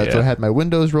nice out, so I had my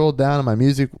windows rolled down and my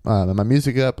music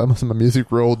up. I must have my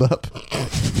music rolled up.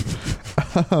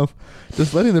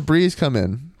 Just letting the breeze come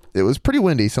in. It was pretty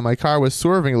windy, so my car was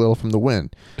swerving a little from the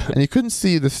wind, and you couldn't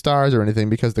see the stars or anything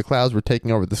because the clouds were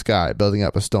taking over the sky, building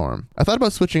up a storm. I thought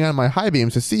about switching on my high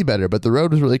beams to see better, but the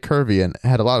road was really curvy and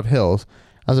had a lot of hills.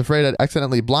 I was afraid I'd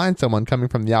accidentally blind someone coming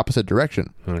from the opposite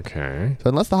direction. Okay. So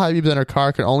unless the high beams on our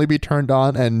car can only be turned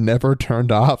on and never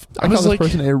turned off, I call this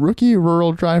person a rookie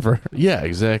rural driver. Yeah,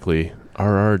 exactly.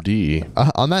 RRD.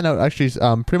 On that note, actually,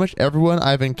 pretty much everyone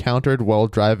I've encountered while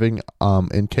driving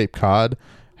in Cape Cod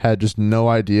had just no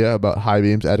idea about high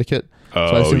beams etiquette. So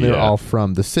I assume they were all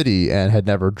from the city and had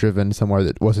never driven somewhere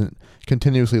that wasn't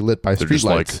continuously lit by streetlights.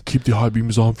 Like, keep the high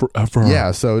beams on forever. Yeah,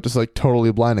 so just like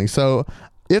totally blinding. So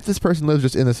if this person lives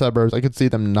just in the suburbs, I could see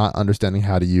them not understanding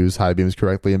how to use high beams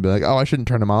correctly and be like, oh, I shouldn't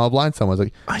turn them on, I'll blind someone. It's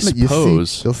like, I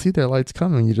suppose. You'll see their lights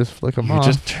coming, you just flick them off.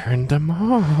 You just turn them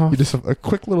off. You just a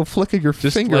quick little flick of your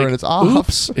finger and it's off.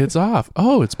 Oops, it's off.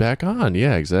 Oh, it's back on.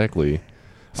 Yeah, exactly.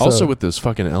 So, also with those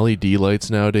fucking LED lights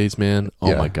nowadays, man.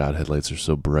 Oh my God, headlights are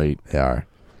so bright. They are.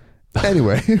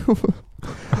 Anyway,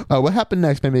 what happened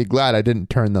next made me glad I didn't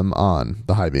turn them on,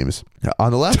 the high beams.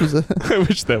 On the left was I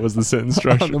wish that was the sentence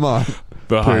structure. On them on.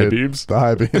 The high beams? The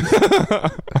high beams.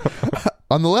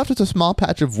 On the left was a small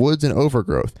patch of woods and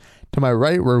overgrowth. To my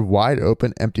right were wide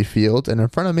open, empty fields, and in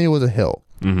front of me was a hill.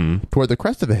 Mm-hmm. Toward the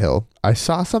crest of a hill, I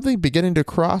saw something beginning to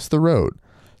cross the road.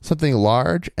 Something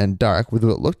large and dark with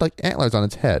what looked like antlers on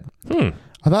its head. I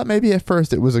thought maybe at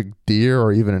first it was a deer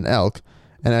or even an elk,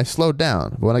 and I slowed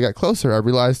down. But when I got closer, I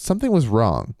realized something was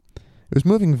wrong. It was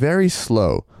moving very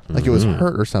slow, like it was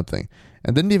hurt or something,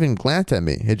 and didn't even glance at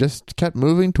me. It just kept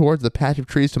moving towards the patch of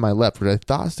trees to my left, which I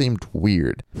thought seemed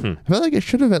weird. I felt like it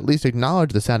should have at least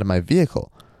acknowledged the sound of my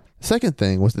vehicle. The second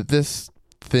thing was that this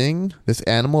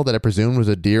animal that I presumed was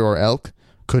a deer or elk,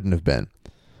 couldn't have been.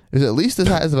 It was at least the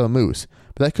size of a moose,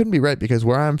 but that couldn't be right because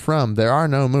where I'm from, there are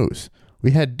no moose.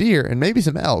 We had deer and maybe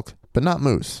some elk, but not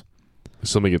moose.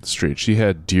 So let me get this straight. She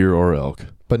had deer or elk.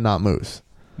 But not moose.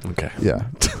 Okay. Yeah.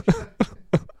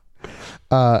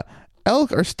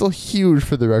 Elk are still huge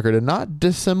for the record and not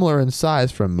dissimilar in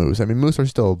size from moose. I mean, moose are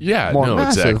still more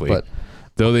massive, exactly. but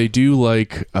Though they do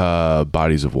like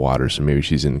bodies of water, so maybe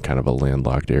she's in kind of a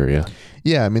landlocked area.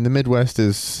 Yeah, I mean, the Midwest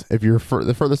is, if you're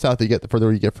the further south you get, the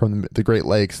further you get from the Great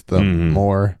Lakes, the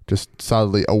more just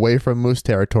solidly away from moose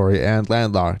territory and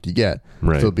landlocked you get.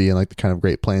 Right. Still be in like the kind of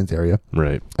Great Plains area.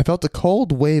 Right. I felt a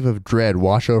cold wave of dread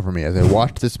wash over me as I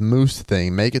watched this moose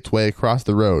thing make its way across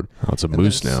the road. Oh, it's a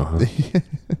moose now, huh?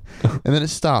 And then it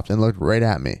stopped and looked right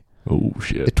at me. Oh,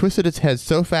 shit. It twisted its head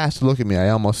so fast to look at me, I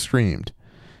almost screamed.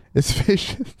 Its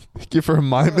face... Thank you for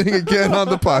miming again on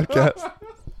the podcast.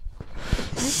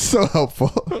 So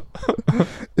helpful.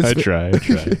 I try.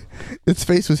 Its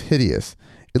face was hideous.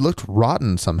 It looked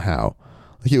rotten somehow,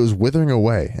 like it was withering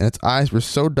away, and its eyes were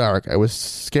so dark I was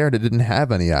scared it didn't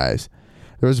have any eyes.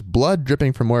 There was blood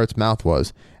dripping from where its mouth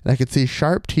was, and I could see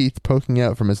sharp teeth poking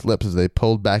out from its lips as they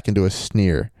pulled back into a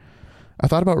sneer. I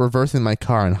thought about reversing my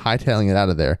car and hightailing it out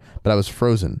of there, but I was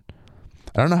frozen.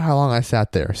 I don't know how long I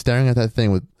sat there, staring at that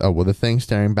thing with the thing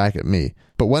staring back at me.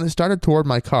 But when it started toward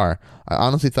my car, I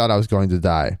honestly thought I was going to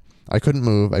die. I couldn't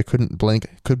move, I couldn't blink,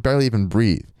 could barely even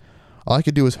breathe. All I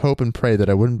could do was hope and pray that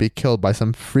I wouldn't be killed by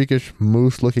some freakish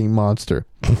moose-looking monster.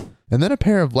 And then a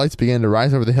pair of lights began to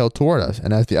rise over the hill toward us,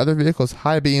 and as the other vehicle's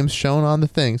high beams shone on the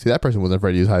thing... See, that person wasn't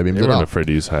afraid to use high beams They at all. weren't afraid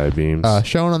to use high beams.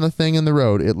 Shone on the thing in the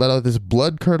road, it let out this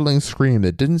blood-curdling scream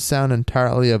that didn't sound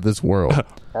entirely of this world.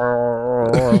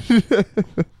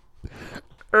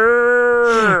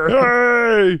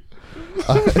 Hey!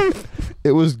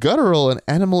 It was guttural and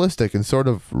animalistic and sort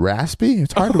of raspy.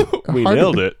 It's hard to... We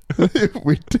nailed it.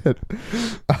 We did.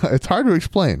 It's hard to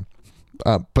explain,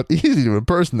 but easy to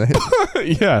impersonate.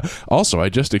 Yeah. Also, I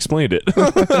just explained it.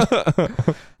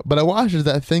 But I watched as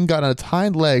that thing got on its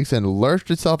hind legs and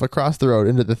lurched itself across the road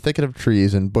into the thicket of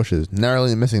trees and bushes,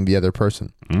 narrowly missing the other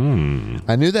person.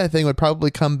 I knew that thing would probably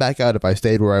come back out if I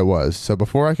stayed where I was, so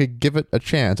before I could give it a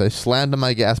chance, I slammed on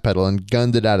my gas pedal and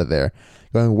gunned it out of there,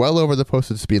 going well over the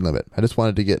posted speed limit. I just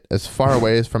wanted to get as far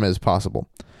away from it as possible.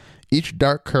 Each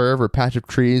dark curve or patch of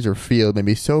trees or field made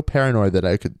me so paranoid that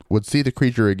I would see the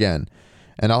creature again,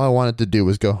 and all I wanted to do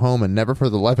was go home and never for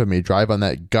the life of me drive on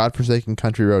that godforsaken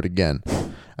country road again.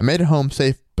 I made it home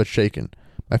safe but shaken.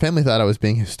 My family thought I was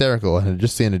being hysterical and had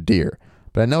just seen a deer,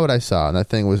 but I know what I saw, and that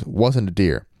thing wasn't a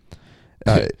deer.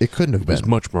 It couldn't have been. It was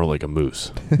much more like a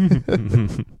moose.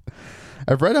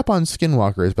 I've read up on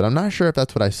skinwalkers, but I'm not sure if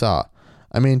that's what I saw.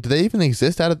 I mean, do they even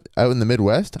exist out in the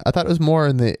Midwest? I thought it was more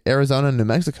in the Arizona and New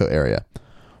Mexico area.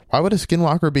 Why would a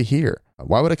skinwalker be here?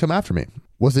 Why would it come after me?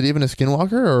 Was it even a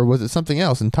skinwalker, or was it something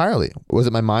else entirely? Was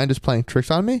it my mind just playing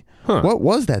tricks on me? Huh. What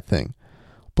was that thing?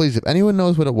 Please, if anyone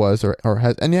knows what it was or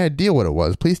has any idea what it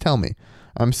was, please tell me.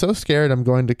 I'm so scared I'm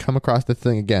going to come across this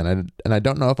thing again, and I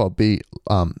don't know if I'll be...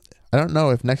 I don't know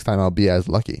if next time I'll be as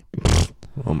lucky.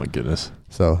 Oh my goodness.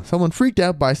 So someone freaked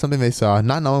out by something they saw,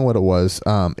 not knowing what it was.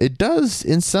 It does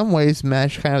in some ways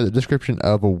match kind of the description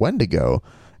of a Wendigo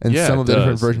and some of the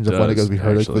different versions of Wendigos we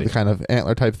heard, with the kind of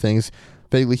antler type things,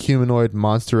 vaguely humanoid,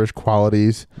 monsterish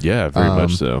qualities. Yeah, very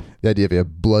much so. The idea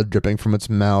of blood dripping from its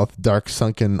mouth, dark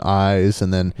sunken eyes,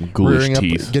 and then ghoulish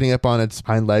teeth, getting up on its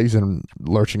hind legs and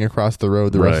lurching across the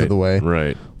road the rest of the way.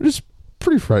 Right. Which is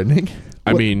pretty frightening.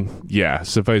 I mean, yeah,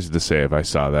 suffice it to say, if I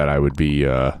saw that, I would be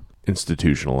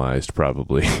institutionalized,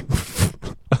 probably.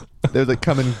 They would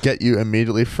come and get you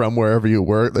immediately from wherever you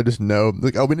were. They just know,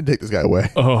 like, oh, we need to take this guy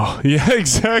away. Oh, yeah,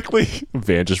 exactly.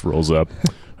 Van just rolls up.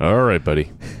 All right,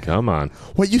 buddy, come on.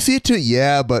 What, you see it too?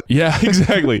 Yeah, but... Yeah,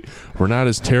 exactly. We're not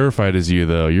as terrified as you,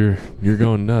 though. You're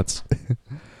going nuts.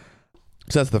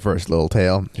 So that's the first little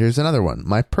tale. Here's another one.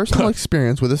 My personal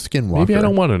experience with a skinwalker. Maybe I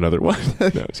don't want another one. No,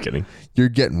 I was kidding. You're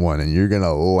getting one, and you're going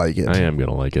to like it. I am going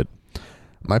to like it.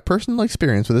 My personal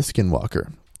experience with a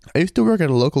skinwalker. I used to work at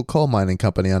a local coal mining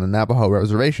company on a Navajo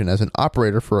reservation as an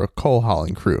operator for a coal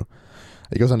hauling crew.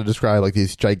 It goes on to describe like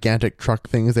these gigantic truck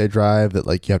things they drive that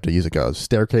like you have to use like a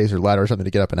staircase or ladder or something to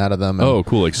get up and out of them. And, oh,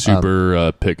 cool! Like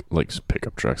super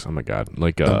pickup trucks. Oh my god!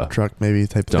 Like dump truck maybe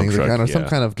type thing. Truck, like, some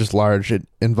kind of just large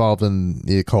involved in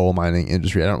the coal mining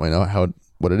industry. I don't really know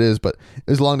what it is, but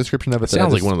there's a long description of it. It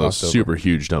sounds like one of those super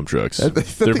huge dump trucks.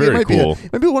 They're very cool.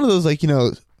 Maybe one of those like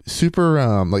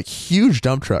super like huge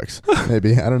dump trucks.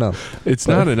 Maybe I don't know. It's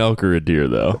not an elk or a deer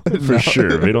though, for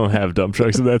sure. We don't have dump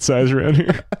trucks of that size around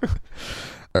here.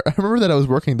 I remember that I was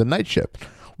working the night shift.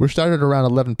 We started around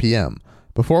 11 p.m.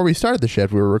 Before we started the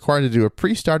shift, we were required to do a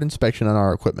pre-start inspection on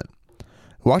our equipment.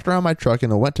 I walked around my truck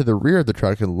and I went to the rear of the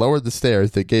truck and lowered the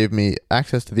stairs that gave me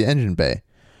access to the engine bay.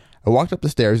 I walked up the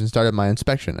stairs and started my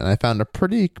inspection, and I found a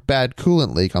pretty bad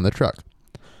coolant leak on the truck.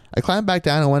 I climbed back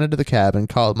down and went into the cab and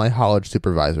called my haulage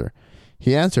supervisor.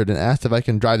 He answered and asked if I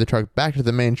can drive the truck back to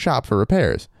the main shop for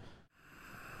repairs.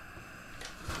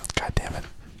 God damn it.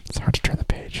 It's hard to turn the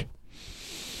page.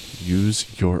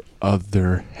 Use your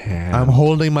other hand. I'm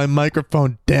holding my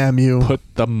microphone, damn you. Put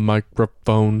the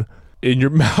microphone in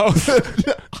your mouth.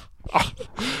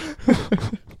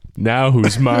 Now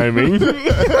who's miming?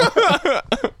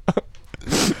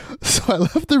 So I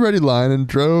left the ready line and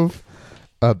drove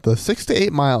the 6 to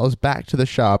 8 miles back to the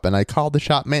shop, and I called the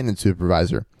shop maintenance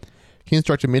supervisor. He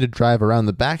instructed me to drive around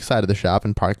the back side of the shop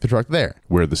and park the truck there.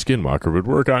 Where the Skinwalker would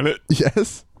work on it.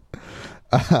 Yes.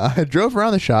 I drove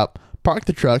around the shop, parked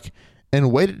the truck,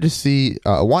 and waited to see,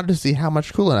 wanted to see how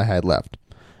much coolant I had left.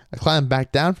 I climbed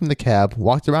back down from the cab,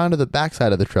 walked around to the back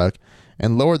side of the truck,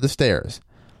 and lowered the stairs.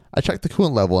 I checked the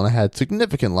coolant level, and I had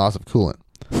significant loss of coolant.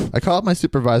 I called my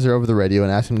supervisor over the radio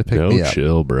and asked him to pick me up. No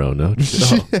chill, bro. No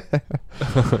chill.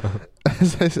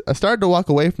 As I started to walk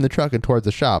away from the truck and towards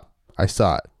the shop, I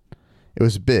saw it. It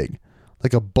was big,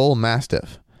 like a bull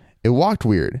mastiff. It walked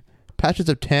weird. Patches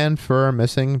of tan fur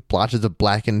missing, blotches of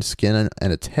blackened skin,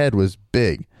 and its head was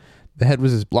big. The head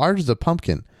was as large as a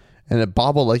pumpkin, and it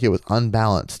bobbled like it was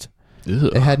unbalanced.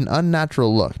 Ugh. It had an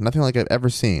unnatural look, nothing like I've ever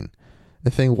seen.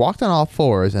 The thing walked on all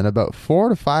fours and about 4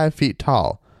 to 5 feet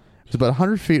tall. It was about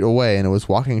 100 feet away, and it was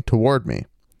walking toward me.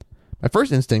 My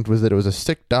first instinct was that it was a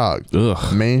sick dog,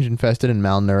 mange-infested and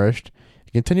malnourished.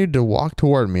 It continued to walk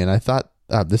toward me, and I thought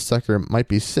this sucker might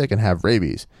be sick and have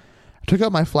rabies. I took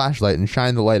out my flashlight and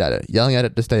shined the light at it, yelling at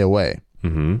it to stay away.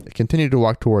 Mm-hmm. It continued to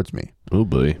walk towards me. Oh,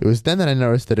 boy. It was then that I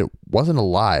noticed that it wasn't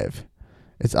alive.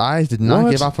 Its eyes did not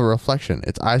give off a reflection.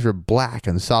 Its eyes were black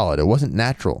and solid. It wasn't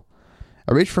natural.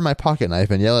 I reached for my pocket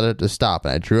knife and yelled at it to stop,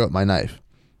 and I drew out my knife.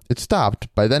 It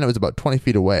stopped. By then it was about 20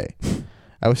 feet away.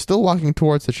 I was still walking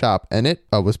towards the shop, and it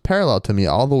was parallel to me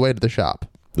all the way to the shop.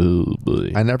 Oh,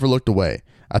 boy. I never looked away.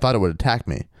 I thought it would attack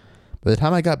me. By the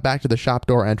time I got back to the shop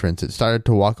door entrance, it started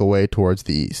to walk away towards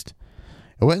the east.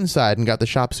 I went inside and got the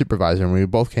shop supervisor, and we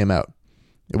both came out.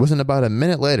 It wasn't about a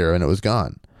minute later, and it was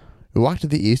gone. We walked to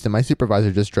the east, and my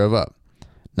supervisor just drove up.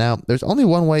 Now, there's only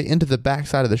one way into the back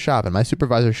side of the shop, and my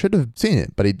supervisor should have seen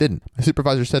it, but he didn't. My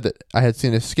supervisor said that I had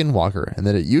seen a skinwalker, and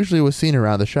that it usually was seen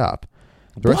around the shop.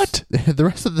 The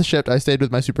rest of the shift, I stayed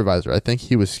with my supervisor. I think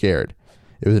he was scared.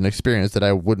 It was an experience that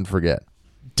I wouldn't forget.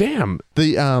 Damn.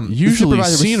 The usually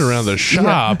seen around the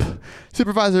shop. Yeah,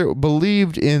 supervisor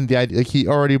believed in the idea. Like, he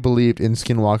already believed in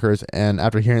skinwalkers, and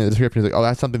after hearing the description, he's like, "Oh,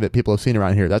 that's something that people have seen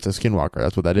around here. That's a skinwalker.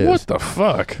 That's what that is." What the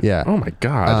fuck? Yeah. Oh my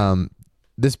god.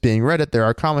 This being Reddit, there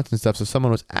are comments and stuff. So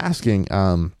someone was asking,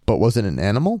 but was it an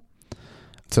animal?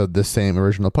 So this same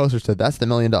original poster said, "That's the $1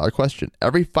 million question.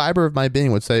 Every fiber of my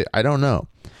being would say, I don't know.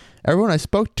 Everyone I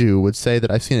spoke to would say that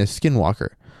I've seen a skinwalker.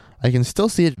 I can still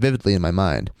see it vividly in my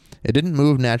mind. It didn't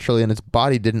move naturally, and its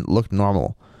body didn't look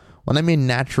normal. When I mean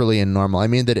naturally and normal, I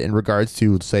mean that in regards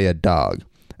to, say, a dog.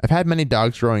 I've had many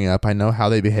dogs growing up. I know how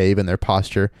they behave and their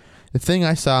posture. The thing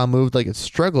I saw moved like it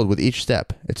struggled with each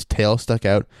step. Its tail stuck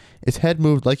out. Its head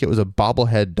moved like it was a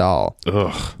bobblehead doll.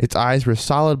 Ugh. Its eyes were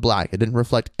solid black. It didn't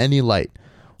reflect any light.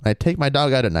 When I take my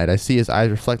dog out at night, I see his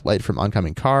eyes reflect light from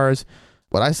oncoming cars.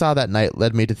 What I saw that night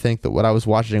led me to think that what I was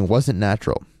watching wasn't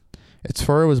natural. Its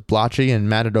fur was blotchy and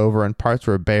matted over, and parts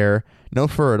were bare, no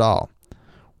fur at all.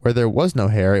 Where there was no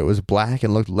hair, it was black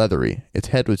and looked leathery. Its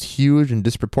head was huge and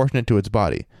disproportionate to its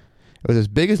body. It was as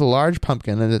big as a large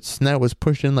pumpkin, and its snout was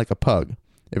pushed in like a pug.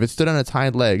 If it stood on its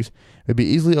hind legs, it would be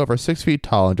easily over 6 feet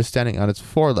tall, and just standing on its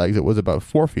forelegs, it was about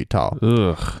 4 feet tall.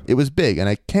 Ugh. It was big, and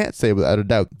I can't say without a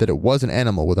doubt that it was an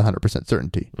animal with 100%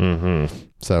 certainty. Mm-hmm.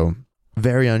 So,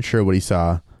 very unsure what he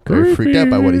saw, very freaked out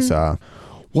by what he saw.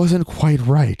 Wasn't quite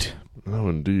right. Oh,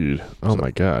 indeed. Oh, my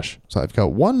gosh. So I've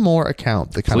got one more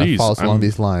account that kind of falls along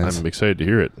these lines. I'm excited to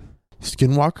hear it.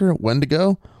 Skinwalker,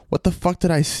 Wendigo, what the fuck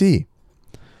did I see?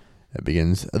 It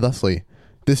begins thusly.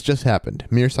 This just happened,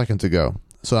 mere seconds ago.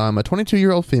 So I'm a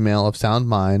 22-year-old female of sound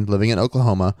mind living in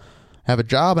Oklahoma. I have a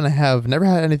job and I have never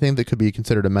had anything that could be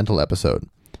considered a mental episode.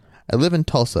 I live in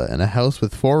Tulsa in a house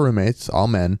with 4 roommates, all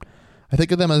men. I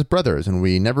think of them as brothers, and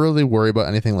we never really worry about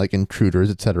anything like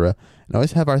intruders, etc., and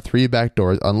always have our 3 back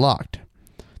doors unlocked.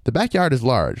 The backyard is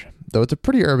large, though it's a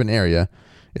pretty urban area.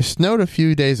 It snowed a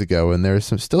few days ago, and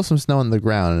there's still some snow on the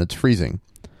ground, and it's freezing.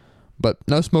 But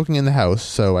no smoking in the house,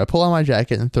 so I pull on my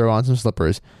jacket and throw on some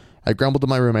slippers. I grumble to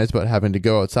my roommates about having to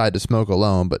go outside to smoke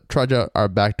alone, but trudge out our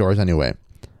back doors anyway.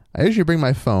 I usually bring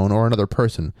my phone or another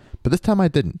person, but this time I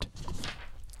didn't.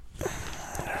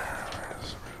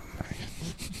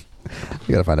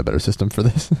 You gotta find a better system for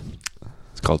this.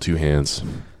 It's called 2 hands.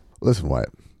 Listen,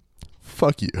 Wyatt.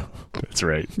 Fuck you. That's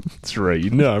right. That's right.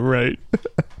 You know I'm right.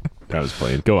 I was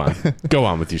playing. Go on. Go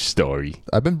on with your story.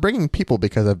 I've been bringing people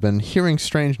because I've been hearing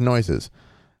strange noises.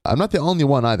 I'm not the only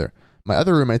one either. My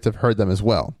other roommates have heard them as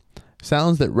well.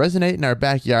 Sounds that resonate in our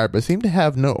backyard but seem to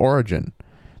have no origin.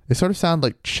 They sort of sound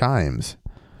like chimes.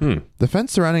 The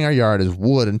fence surrounding our yard is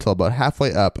wood until about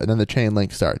halfway up, and then the chain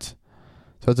link starts.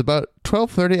 So it's about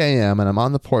 12:30 a.m., and I'm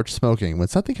on the porch smoking when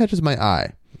something catches my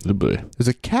eye. Oh boy. There's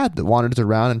a cat that wanders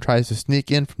around and tries to sneak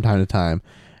in from time to time,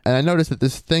 and I notice that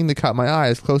this thing that caught my eye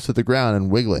is close to the ground and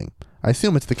wiggling. I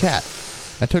assume it's the cat.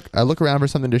 I look around for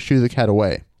something to shoo the cat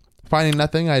away. Finding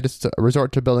nothing, I just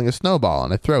resort to building a snowball,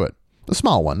 and I throw it. A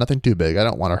small one, nothing too big. I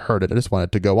don't want to hurt it. I just want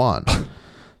it to go on.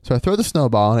 So I throw the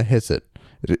snowball, and it hits it.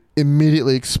 It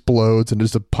immediately explodes into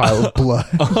just a pile of blood.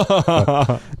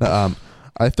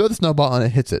 I throw the snowball, and it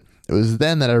hits it. It was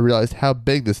then that I realized how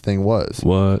big this thing was.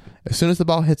 What? As soon as the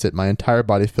ball hits it, my entire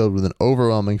body filled with an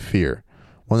overwhelming fear,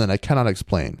 one that I cannot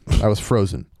explain. I was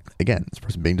frozen. Again, this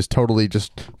person being just totally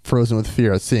frozen with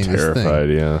fear at seeing this thing. Terrified,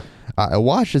 yeah. I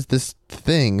watched as this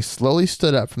thing slowly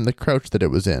stood up from the crouch that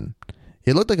it was in.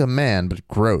 It looked like a man, but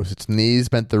gross. Its knees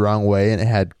bent the wrong way, and it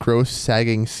had gross,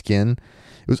 sagging skin.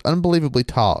 It was unbelievably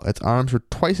tall. Its arms were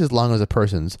twice as long as a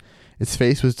person's. Its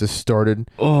face was distorted,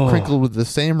 crinkled with the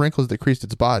same wrinkles that creased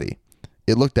its body.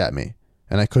 It looked at me,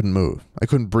 and I couldn't move. I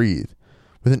couldn't breathe.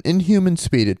 With an inhuman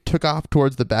speed, it took off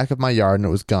towards the back of my yard, and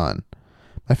it was gone.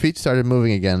 My feet started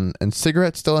moving again, and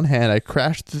cigarette still in hand, I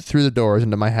crashed through the doors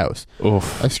into my house.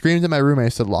 Oof. I screamed at my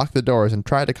roommates to lock the doors and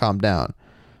try to calm down.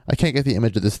 I can't get the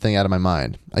image of this thing out of my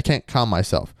mind. I can't calm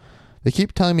myself. They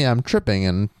keep telling me I'm tripping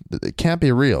and it can't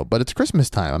be real, but it's Christmas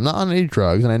time. I'm not on any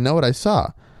drugs, and I know what I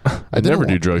saw. I never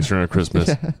do drugs around Christmas.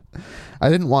 Yeah. I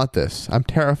didn't want this. I'm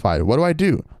terrified. What do I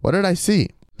do? What did I see?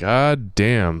 God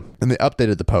damn. And they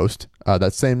updated the post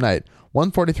that same night.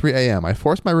 1:43 a.m. I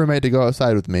forced my roommate to go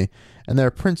outside with me, and there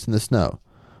are prints in the snow.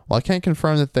 While I can't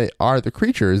confirm that they are the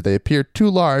creatures, they appear too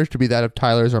large to be that of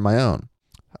Tyler's or my own.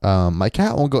 My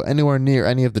cat won't go anywhere near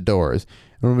any of the doors.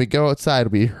 And when we go outside,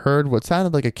 we heard what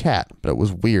sounded like a cat, but it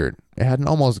was weird. It had an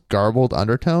almost garbled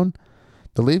undertone.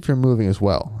 The leaves are moving as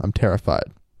well. I'm terrified.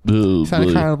 It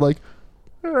sounded kind of like...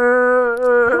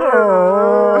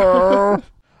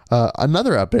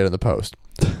 Another update on the post.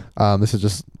 This is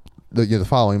just the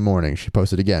following morning. She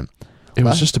posted again. It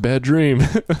was just a bad dream.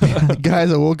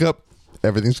 Guys, I woke up.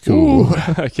 Everything's cool. Ooh,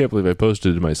 I can't believe I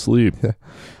posted in my sleep. Yeah.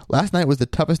 Last night was the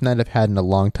toughest night I've had in a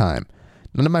long time.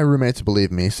 None of my roommates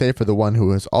believe me, save for the one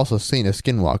who has also seen a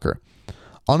skinwalker.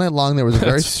 All night long, there was a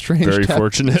very strange... Very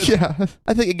fortunate. Yeah.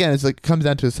 I think, again, it comes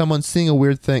down to someone seeing a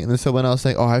weird thing and then someone else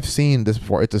saying, oh, I've seen this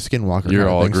before. It's a skinwalker. You're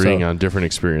all agreeing on different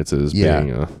experiences.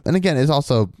 Yeah. And again, it's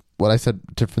also what I said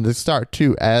from the start,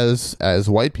 too. As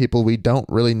white people, we don't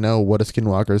really know what a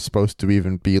skinwalker is supposed to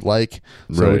even be like.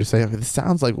 So we just say, okay, this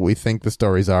sounds like what we think the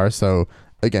stories are. So,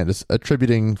 again, just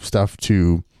attributing stuff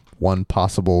to one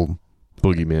possible...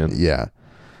 boogeyman. Yeah.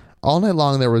 All night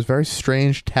long, there was very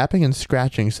strange tapping and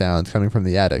scratching sounds coming from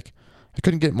the attic. I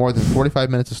couldn't get more than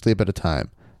 45 minutes of sleep at a time.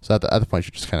 So at the point,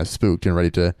 you're just kind of spooked and ready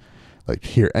to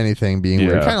hear anything being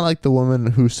weird. Kind of like the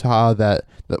woman who saw that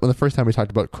when the first time we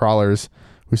talked about crawlers,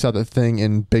 who saw the thing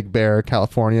in Big Bear,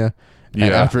 California. And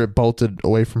after it bolted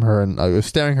away from her and it was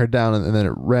staring her down, and then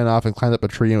it ran off and climbed up a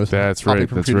tree and was hopping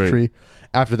from tree to tree.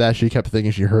 After that, she kept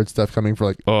thinking she heard stuff coming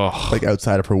from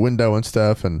outside of her window and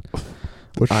stuff. And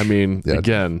which,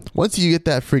 again, once you get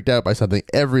that freaked out by something,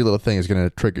 every little thing is going to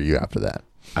trigger you after that.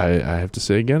 I have to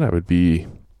say again, I would be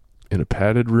in a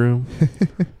padded room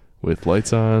with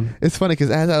lights on. It's funny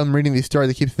because as I'm reading these stories,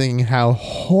 I keep thinking how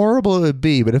horrible it would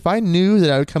be. But if I knew that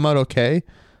I would come out okay,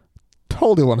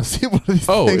 totally want to see one of these things.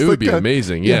 Oh, it would be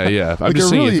amazing. Yeah. I'm just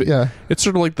saying, it's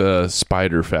sort of like the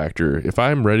spider factor. If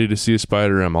I'm ready to see a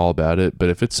spider, I'm all about it. But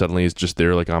if it suddenly is just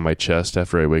there, on my chest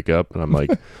after I wake up, and I'm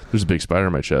like, there's a big spider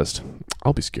on my chest,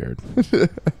 I'll be scared.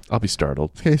 I'll be startled.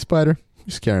 Hey, spider,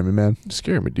 you're scaring me, man. You're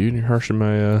scaring me, dude. You're harshing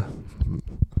my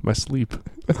sleep.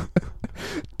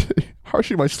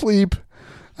 Harshing my sleep.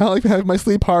 I don't like having my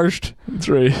sleep harshed. That's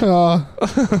right.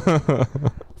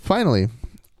 Finally,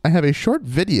 I have a short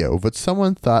video of what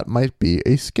someone thought might be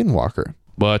a skinwalker.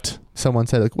 What? Someone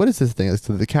said, what is this thing?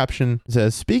 So the caption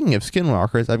says, speaking of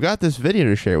skinwalkers, I've got this video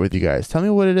to share with you guys. Tell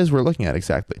me what it is we're looking at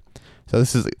exactly. So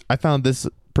I found this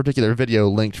particular video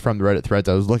linked from the Reddit threads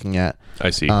I was looking at. I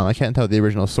see. I can't tell the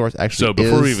original source actually. So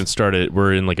before we even start it,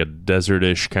 we're in a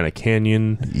desertish kind of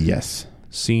canyon. Yes.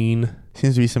 Scene.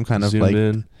 Seems to be some kind of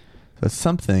in. So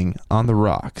something on the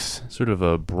rocks. Sort of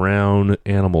a brown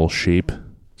animal shape.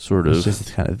 Sort of.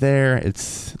 It's kind of there.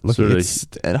 It's looking. It's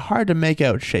hard to make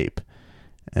out shape,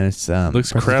 and it's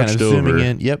looks crouched kind of over. Zooming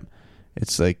in. Yep,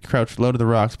 it's crouched low to the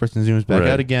rocks. Person zooms back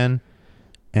out again,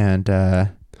 and oh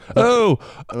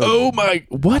my!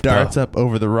 What? Darts up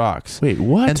over the rocks. Wait,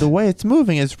 what? And the way it's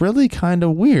moving is really kind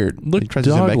of weird. Look, tries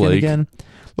to zoom back in again.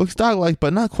 looks dog-like,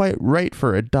 but not quite right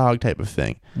for a dog type of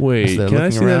thing. Wait, can I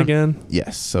see that again?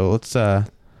 Yes. So let's.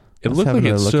 It looked like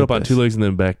it stood up on 2 legs and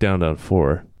then back down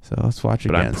 4. So let's watch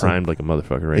again. But I'm primed like a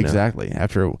motherfucker right now. Exactly.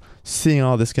 After seeing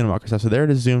all this Skinwalker stuff, so there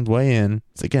it is zoomed way in.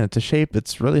 It's a shape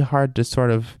that's really hard to sort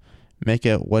of make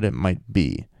out what it might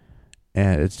be,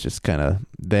 and it's just kind of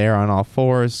there on all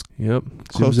fours. Yep.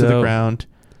 Close to the ground.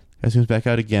 It zooms back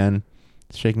out again,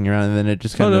 shaking around, and then it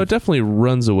just kind of. Oh no, it definitely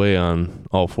runs away on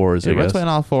all fours. It runs away on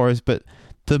all fours, but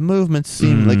the movements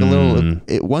seem like a little.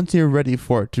 Once you're ready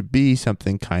for it to be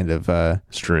something kind of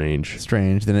strange,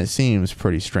 then it seems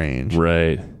pretty strange.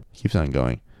 Right. Keeps on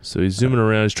going. So he's zooming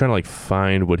around. He's trying to like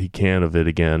find what he can of it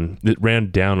again. It ran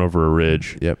down over a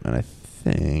ridge. Yep, and I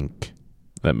think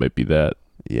that might be that.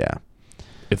 Yeah.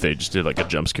 If they just did like a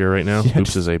jump scare right now.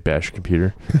 Oops, as I bash a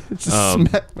computer.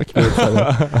 Smack my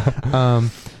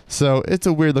computer. So it's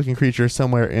a weird looking creature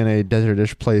somewhere in a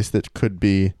desertish place that could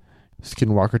be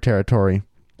Skinwalker territory.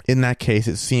 In that case,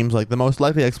 it seems like the most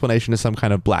likely explanation is some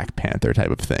kind of Black Panther type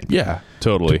of thing. Yeah,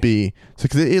 totally.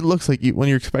 Because it looks like when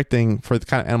you're expecting for the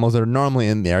kind of animals that are normally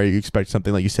in the area, you expect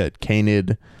something like you said,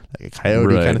 canid, like a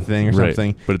coyote kind of thing or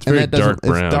something. But it's very dark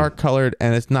brown. It's dark colored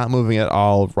and it's not moving at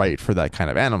all right for that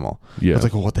kind of animal. Yeah. It's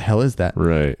like, well, what the hell is that?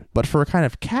 Right. But for a kind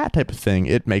of cat type of thing,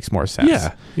 it makes more sense.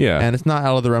 Yeah. Yeah. And it's not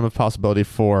out of the realm of possibility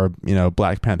for,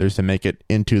 Black Panthers to make it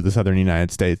into the southern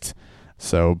United States.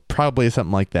 So probably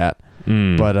something like that.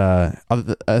 But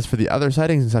as for the other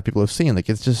sightings and stuff people have seen, like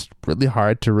it's just really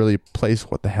hard to really place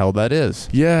what the hell that is.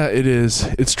 Yeah, it is.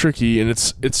 It's tricky, and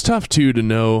it's tough too to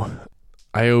know.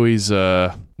 I always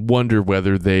wonder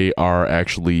whether they are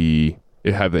actually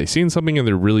have they seen something and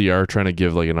they really are trying to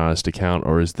give like an honest account,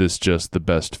 or is this just the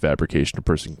best fabrication a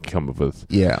person can come up with?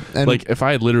 Yeah, and like if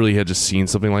I literally had just seen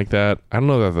something like that, I don't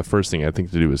know that the first thing I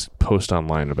think to do is post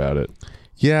online about it.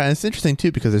 Yeah, and it's interesting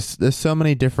too because there's so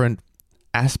many different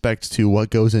aspects to what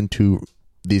goes into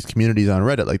these communities on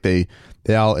Reddit. Like they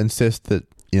all insist that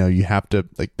you have to,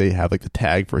 like, they have like the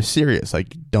tag for serious,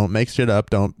 like don't make shit up,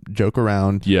 don't joke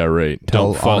around. Yeah, right.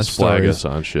 Don't false flag us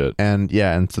on shit. And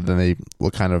so then they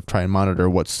will kind of try and monitor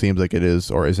what seems like it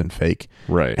is or isn't fake.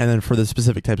 Right. And then for the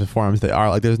specific types of forums, they are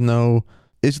like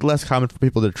it's less common for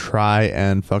people to try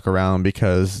and fuck around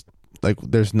because like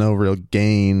there's no real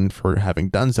gain for having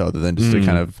done so other than just to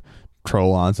kind of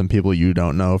troll on some people you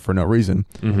don't know for no reason.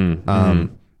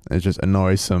 It just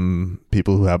annoys some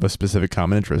people who have a specific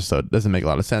common interest, so it doesn't make a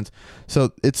lot of sense.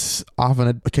 So it's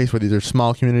often a case where these are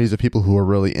small communities of people who are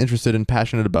really interested and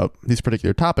passionate about these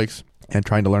particular topics and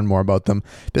trying to learn more about them.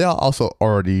 They all also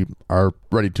already are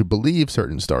ready to believe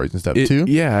certain stories and stuff too.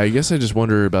 Yeah, I guess I just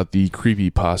wonder about the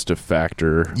creepypasta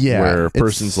factor, where a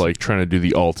person's like trying to do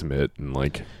the ultimate and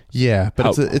like... Yeah,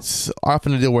 but it's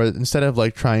often a deal where instead of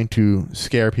like trying to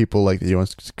scare people like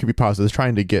creepypasta is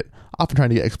trying to get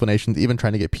explanations, even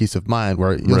trying to get peace of mind,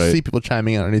 where you'll see people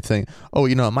chiming in on anything. Oh,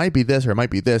 it might be this or it might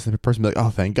be this, and the person will be like,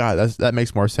 oh, thank God, that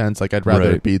makes more sense. Like I'd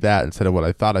rather it be that instead of what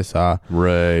I thought I saw.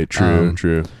 Right.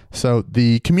 True. So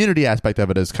the community aspect of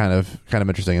it is kind of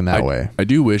interesting in that way. I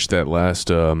do wish that last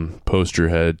poster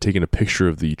had taken a picture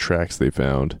of the tracks they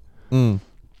found.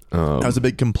 That was a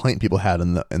big complaint people had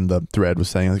in the thread, was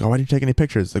saying like, oh, why didn't you take any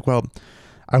pictures? Like, well,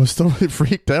 I was still really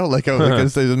freaked out. Like I was like,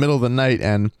 it's the middle of the night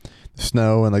and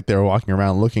snow, and like they were walking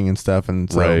around looking and stuff,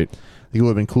 and so it would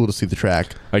have been cool to see the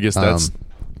track. I guess that's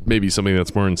maybe something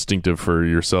that's more instinctive for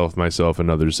yourself, myself, and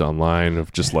others online,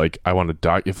 of just like, I want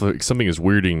to if like, something is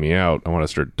weirding me out, I want to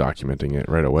start documenting it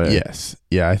right away. Yes.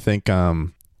 Yeah, I think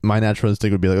my natural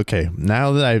instinct would be like, okay,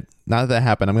 now that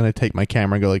happened, I'm going to take my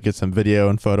camera and go like get some video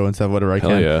and photo and stuff, whatever I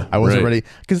can. Yeah. I wasn't ready,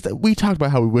 because we talked about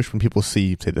how we wish when people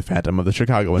see, say, the Phantom of the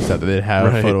Chicago and stuff, that they'd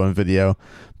have photo and video.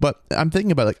 But I'm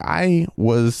thinking about, like, I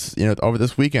was, over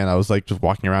this weekend, I was like just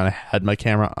walking around. I had my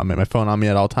camera, my phone on me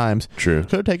at all times. True.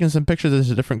 Could have taken some pictures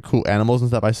of different cool animals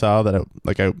and stuff I saw that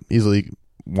I easily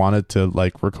wanted to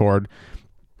like record.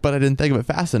 But I didn't think of it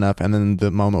fast enough, and then the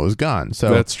moment was gone.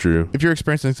 So that's true. If you're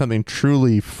experiencing something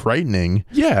truly frightening,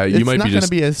 you might be just it's not going to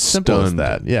be as simple as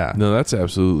that. Yeah. No, that's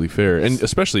absolutely fair, and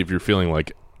especially if you're feeling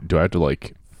like, do I have to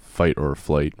like fight or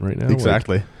flight right now?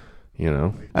 Exactly. Like,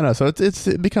 I know. So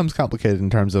it becomes complicated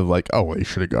in terms of like, oh, well, you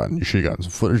should have gotten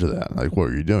some footage of that. Like, what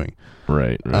were you doing?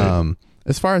 Right.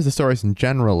 As far as the stories in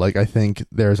general, like I think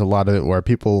there's a lot of it where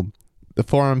the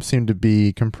forums seem to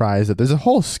be comprised of, there's a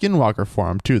whole Skinwalker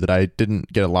forum too that I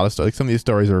didn't get a lot of stuff. Like some of these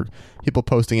stories are people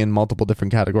posting in multiple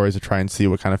different categories to try and see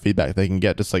what kind of feedback they can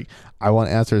get. Just like, I want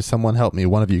answers. Someone help me.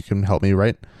 One of you can help me,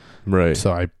 right? Right.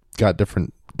 So I got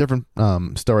different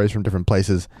stories from different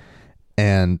places,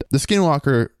 and the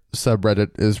Skinwalker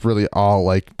subreddit is really all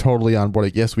like totally on board.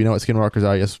 Like, yes, we know what Skinwalkers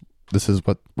are. Yes, this is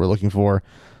what we're looking for.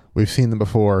 We've seen them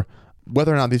before.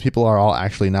 Whether or not these people are all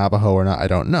actually Navajo or not, I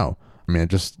don't know. I mean,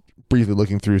 just briefly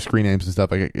looking through screen names and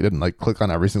stuff, I didn't like click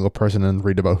on every single person and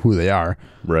read about who they are.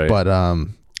 Right. But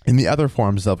in the other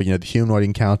forms of, the humanoid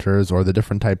encounters or the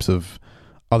different types of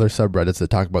other subreddits that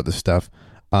talk about this stuff,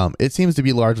 it seems to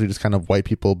be largely just kind of white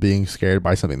people being scared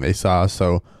by something they saw.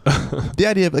 So the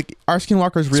idea of our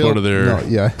skinwalker is real. It's one of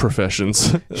their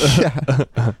professions.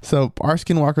 Yeah. So our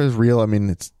skinwalker is real. I mean,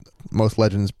 it's most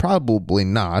legends probably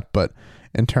not, but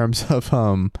in terms of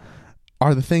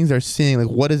are the things they're seeing,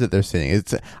 what is it they're seeing?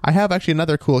 I have actually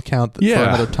another cool account for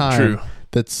another time. True.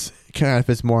 That's kind of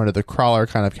fits more into the crawler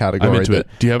kind of category. I'm into it.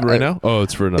 Do you have it right now? Oh,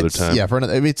 it's for another time. Yeah, for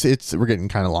another. I mean, it's we're getting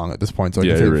kind of long at this point, so I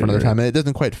can save it for another time. And it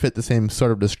doesn't quite fit the same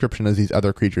sort of description as these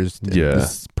other creatures in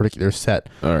this particular set.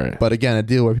 All right. But again, a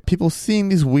deal where people seeing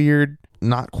these weird,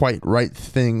 not quite right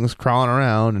things crawling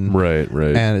around, and right,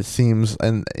 and it seems,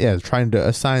 and trying to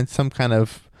assign some kind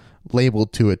of label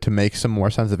to it to make some more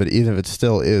sense of it, even if it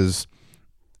still is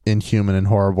inhuman and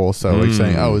horrible. So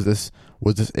saying, oh, was this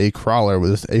a crawler? Was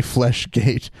this a flesh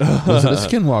gate? Was it a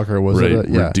skinwalker? Was it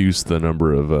reduce the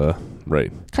number of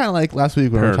kind of like last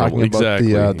week when we were talking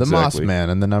about the Moss Man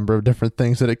and the number of different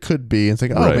things that it could be. It's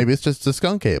like, maybe it's just a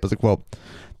skunk ape. It's like, well,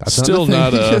 that's still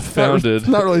not founded. It's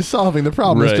not really solving the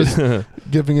problem. Right. It's just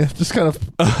giving it, just kind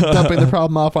of dumping the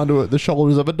problem off onto the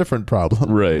shoulders of a different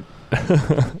problem. Right.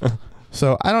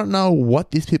 So I don't know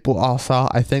what these people all saw.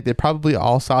 I think they probably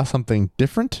all saw something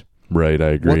different. Right, I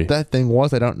agree. What that thing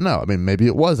was, I don't know. I mean, maybe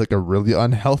it was a really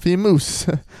unhealthy moose.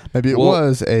 Maybe it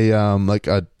was a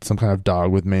some kind of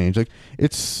dog with mange.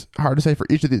 It's hard to say for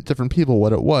each of these different people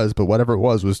what it was, but whatever it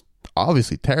was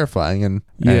obviously terrifying. And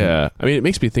I mean, it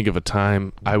makes me think of a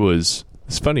time it's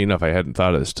funny enough, I hadn't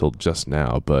thought of this till just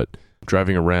now, but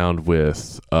driving around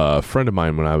with a friend of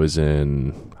mine when I was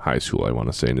in high school, I want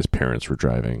to say, and his parents were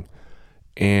driving.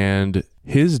 And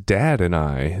his dad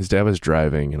was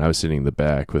driving and I was sitting in the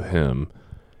back with him.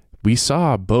 We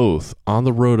saw both on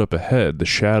the road up ahead the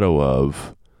shadow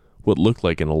of what looked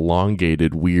like an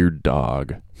elongated weird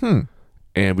dog.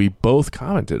 And we both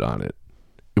commented on it.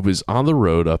 It was on the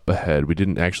road up ahead. We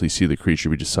didn't actually see the creature.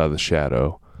 We just saw the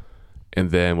shadow.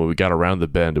 And then when we got around the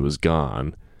bend, it was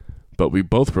gone. But we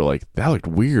both were like, that looked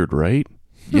weird, right?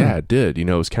 Yeah, it did.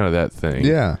 It was kind of that thing.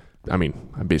 Yeah. I mean,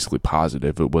 I'm basically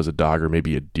positive it was a dog or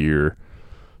maybe a deer,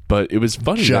 but it was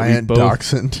funny. Giant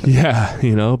dachshund. Yeah,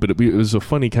 but it was a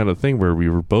funny kind of thing where we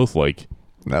were both like,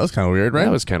 that was kind of weird, right?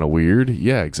 That was kind of weird.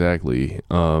 Yeah, exactly.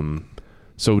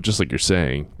 So just like you're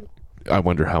saying, I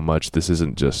wonder how much this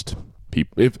isn't just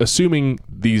people, assuming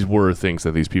these were things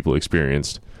that these people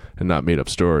experienced and not made up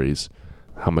stories,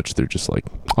 how much they're just like,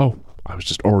 oh, I was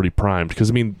just already primed.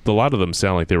 Because I mean, a lot of them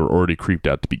sound like they were already creeped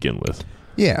out to begin with.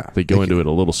 Yeah. They go into it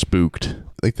a little spooked.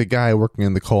 Like the guy working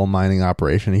in the coal mining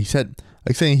operation, he said,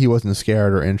 saying he wasn't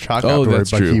scared or in shock afterwards,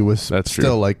 but true. He was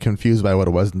still confused by what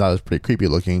it was and thought it was pretty creepy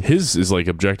looking. His is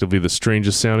objectively the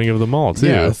strangest sounding of them all, too.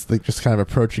 Yeah, it's just kind of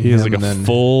approaching him. He has a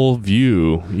full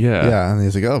view. Yeah. Yeah, and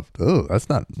he's like, oh, that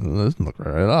doesn't look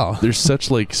right at all. There's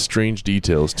such strange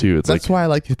details, too. That's why I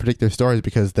like these particular stories,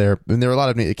 because there are a lot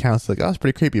of neat accounts it's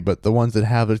pretty creepy, but the ones that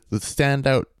have the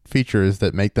standout features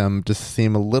that make them just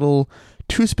seem a little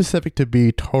too specific to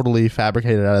be totally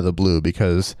fabricated out of the blue,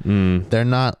 because they're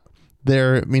not.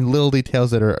 They're little details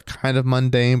that are kind of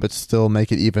mundane, but still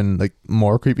make it even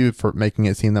more creepy for making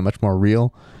it seem that much more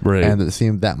real, right? And it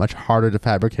seems that much harder to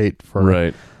fabricate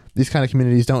for these kind of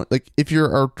communities. Don't if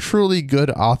you're a truly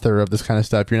good author of this kind of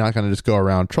stuff, you're not going to just go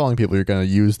around trolling people. You're going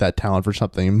to use that talent for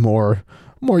something more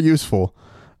useful.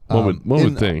 One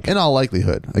would think, in all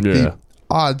likelihood, the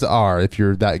odds are, if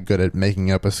you're that good at making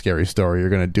up a scary story,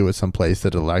 you're going to do it someplace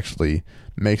that it'll actually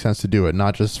make sense to do it,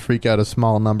 not just freak out a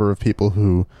small number of people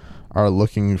who are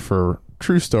looking for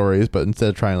true stories, but instead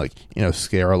of trying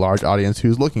scare a large audience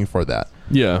who's looking for that.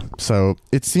 Yeah. So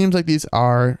it seems like these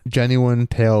are genuine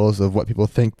tales of what people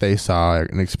think they saw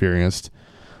and experienced.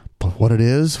 But what it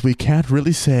is, we can't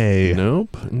really say.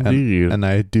 Nope, indeed. And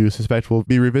I do suspect we'll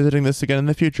be revisiting this again in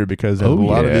the future, because there's a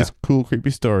lot of these cool,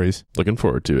 creepy stories. Looking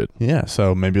forward to it. Yeah,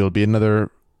 so maybe it'll be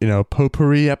another,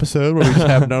 potpourri episode where we just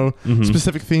have no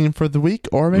specific theme for the week,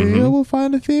 or maybe we'll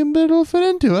find a theme that it'll fit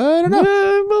into. I don't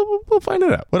know. We'll find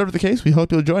it out. Whatever the case, we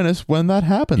hope you'll join us when that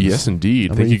happens. Yes,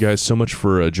 indeed. Thank you guys so much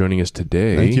for joining us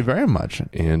today. Thank you very much.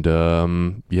 And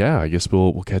I guess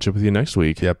we'll catch up with you next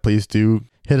week. Yeah, please do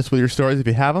hit us with your stories if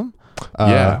you have them.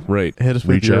 Right. Hit us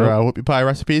with your whoopie pie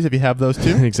recipes if you have those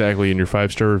too. Exactly, and your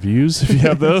 5-star reviews if you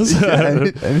have those.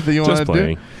 Anything you want to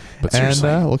do. But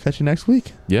and we'll catch you next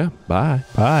week. Yeah, bye.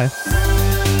 Bye.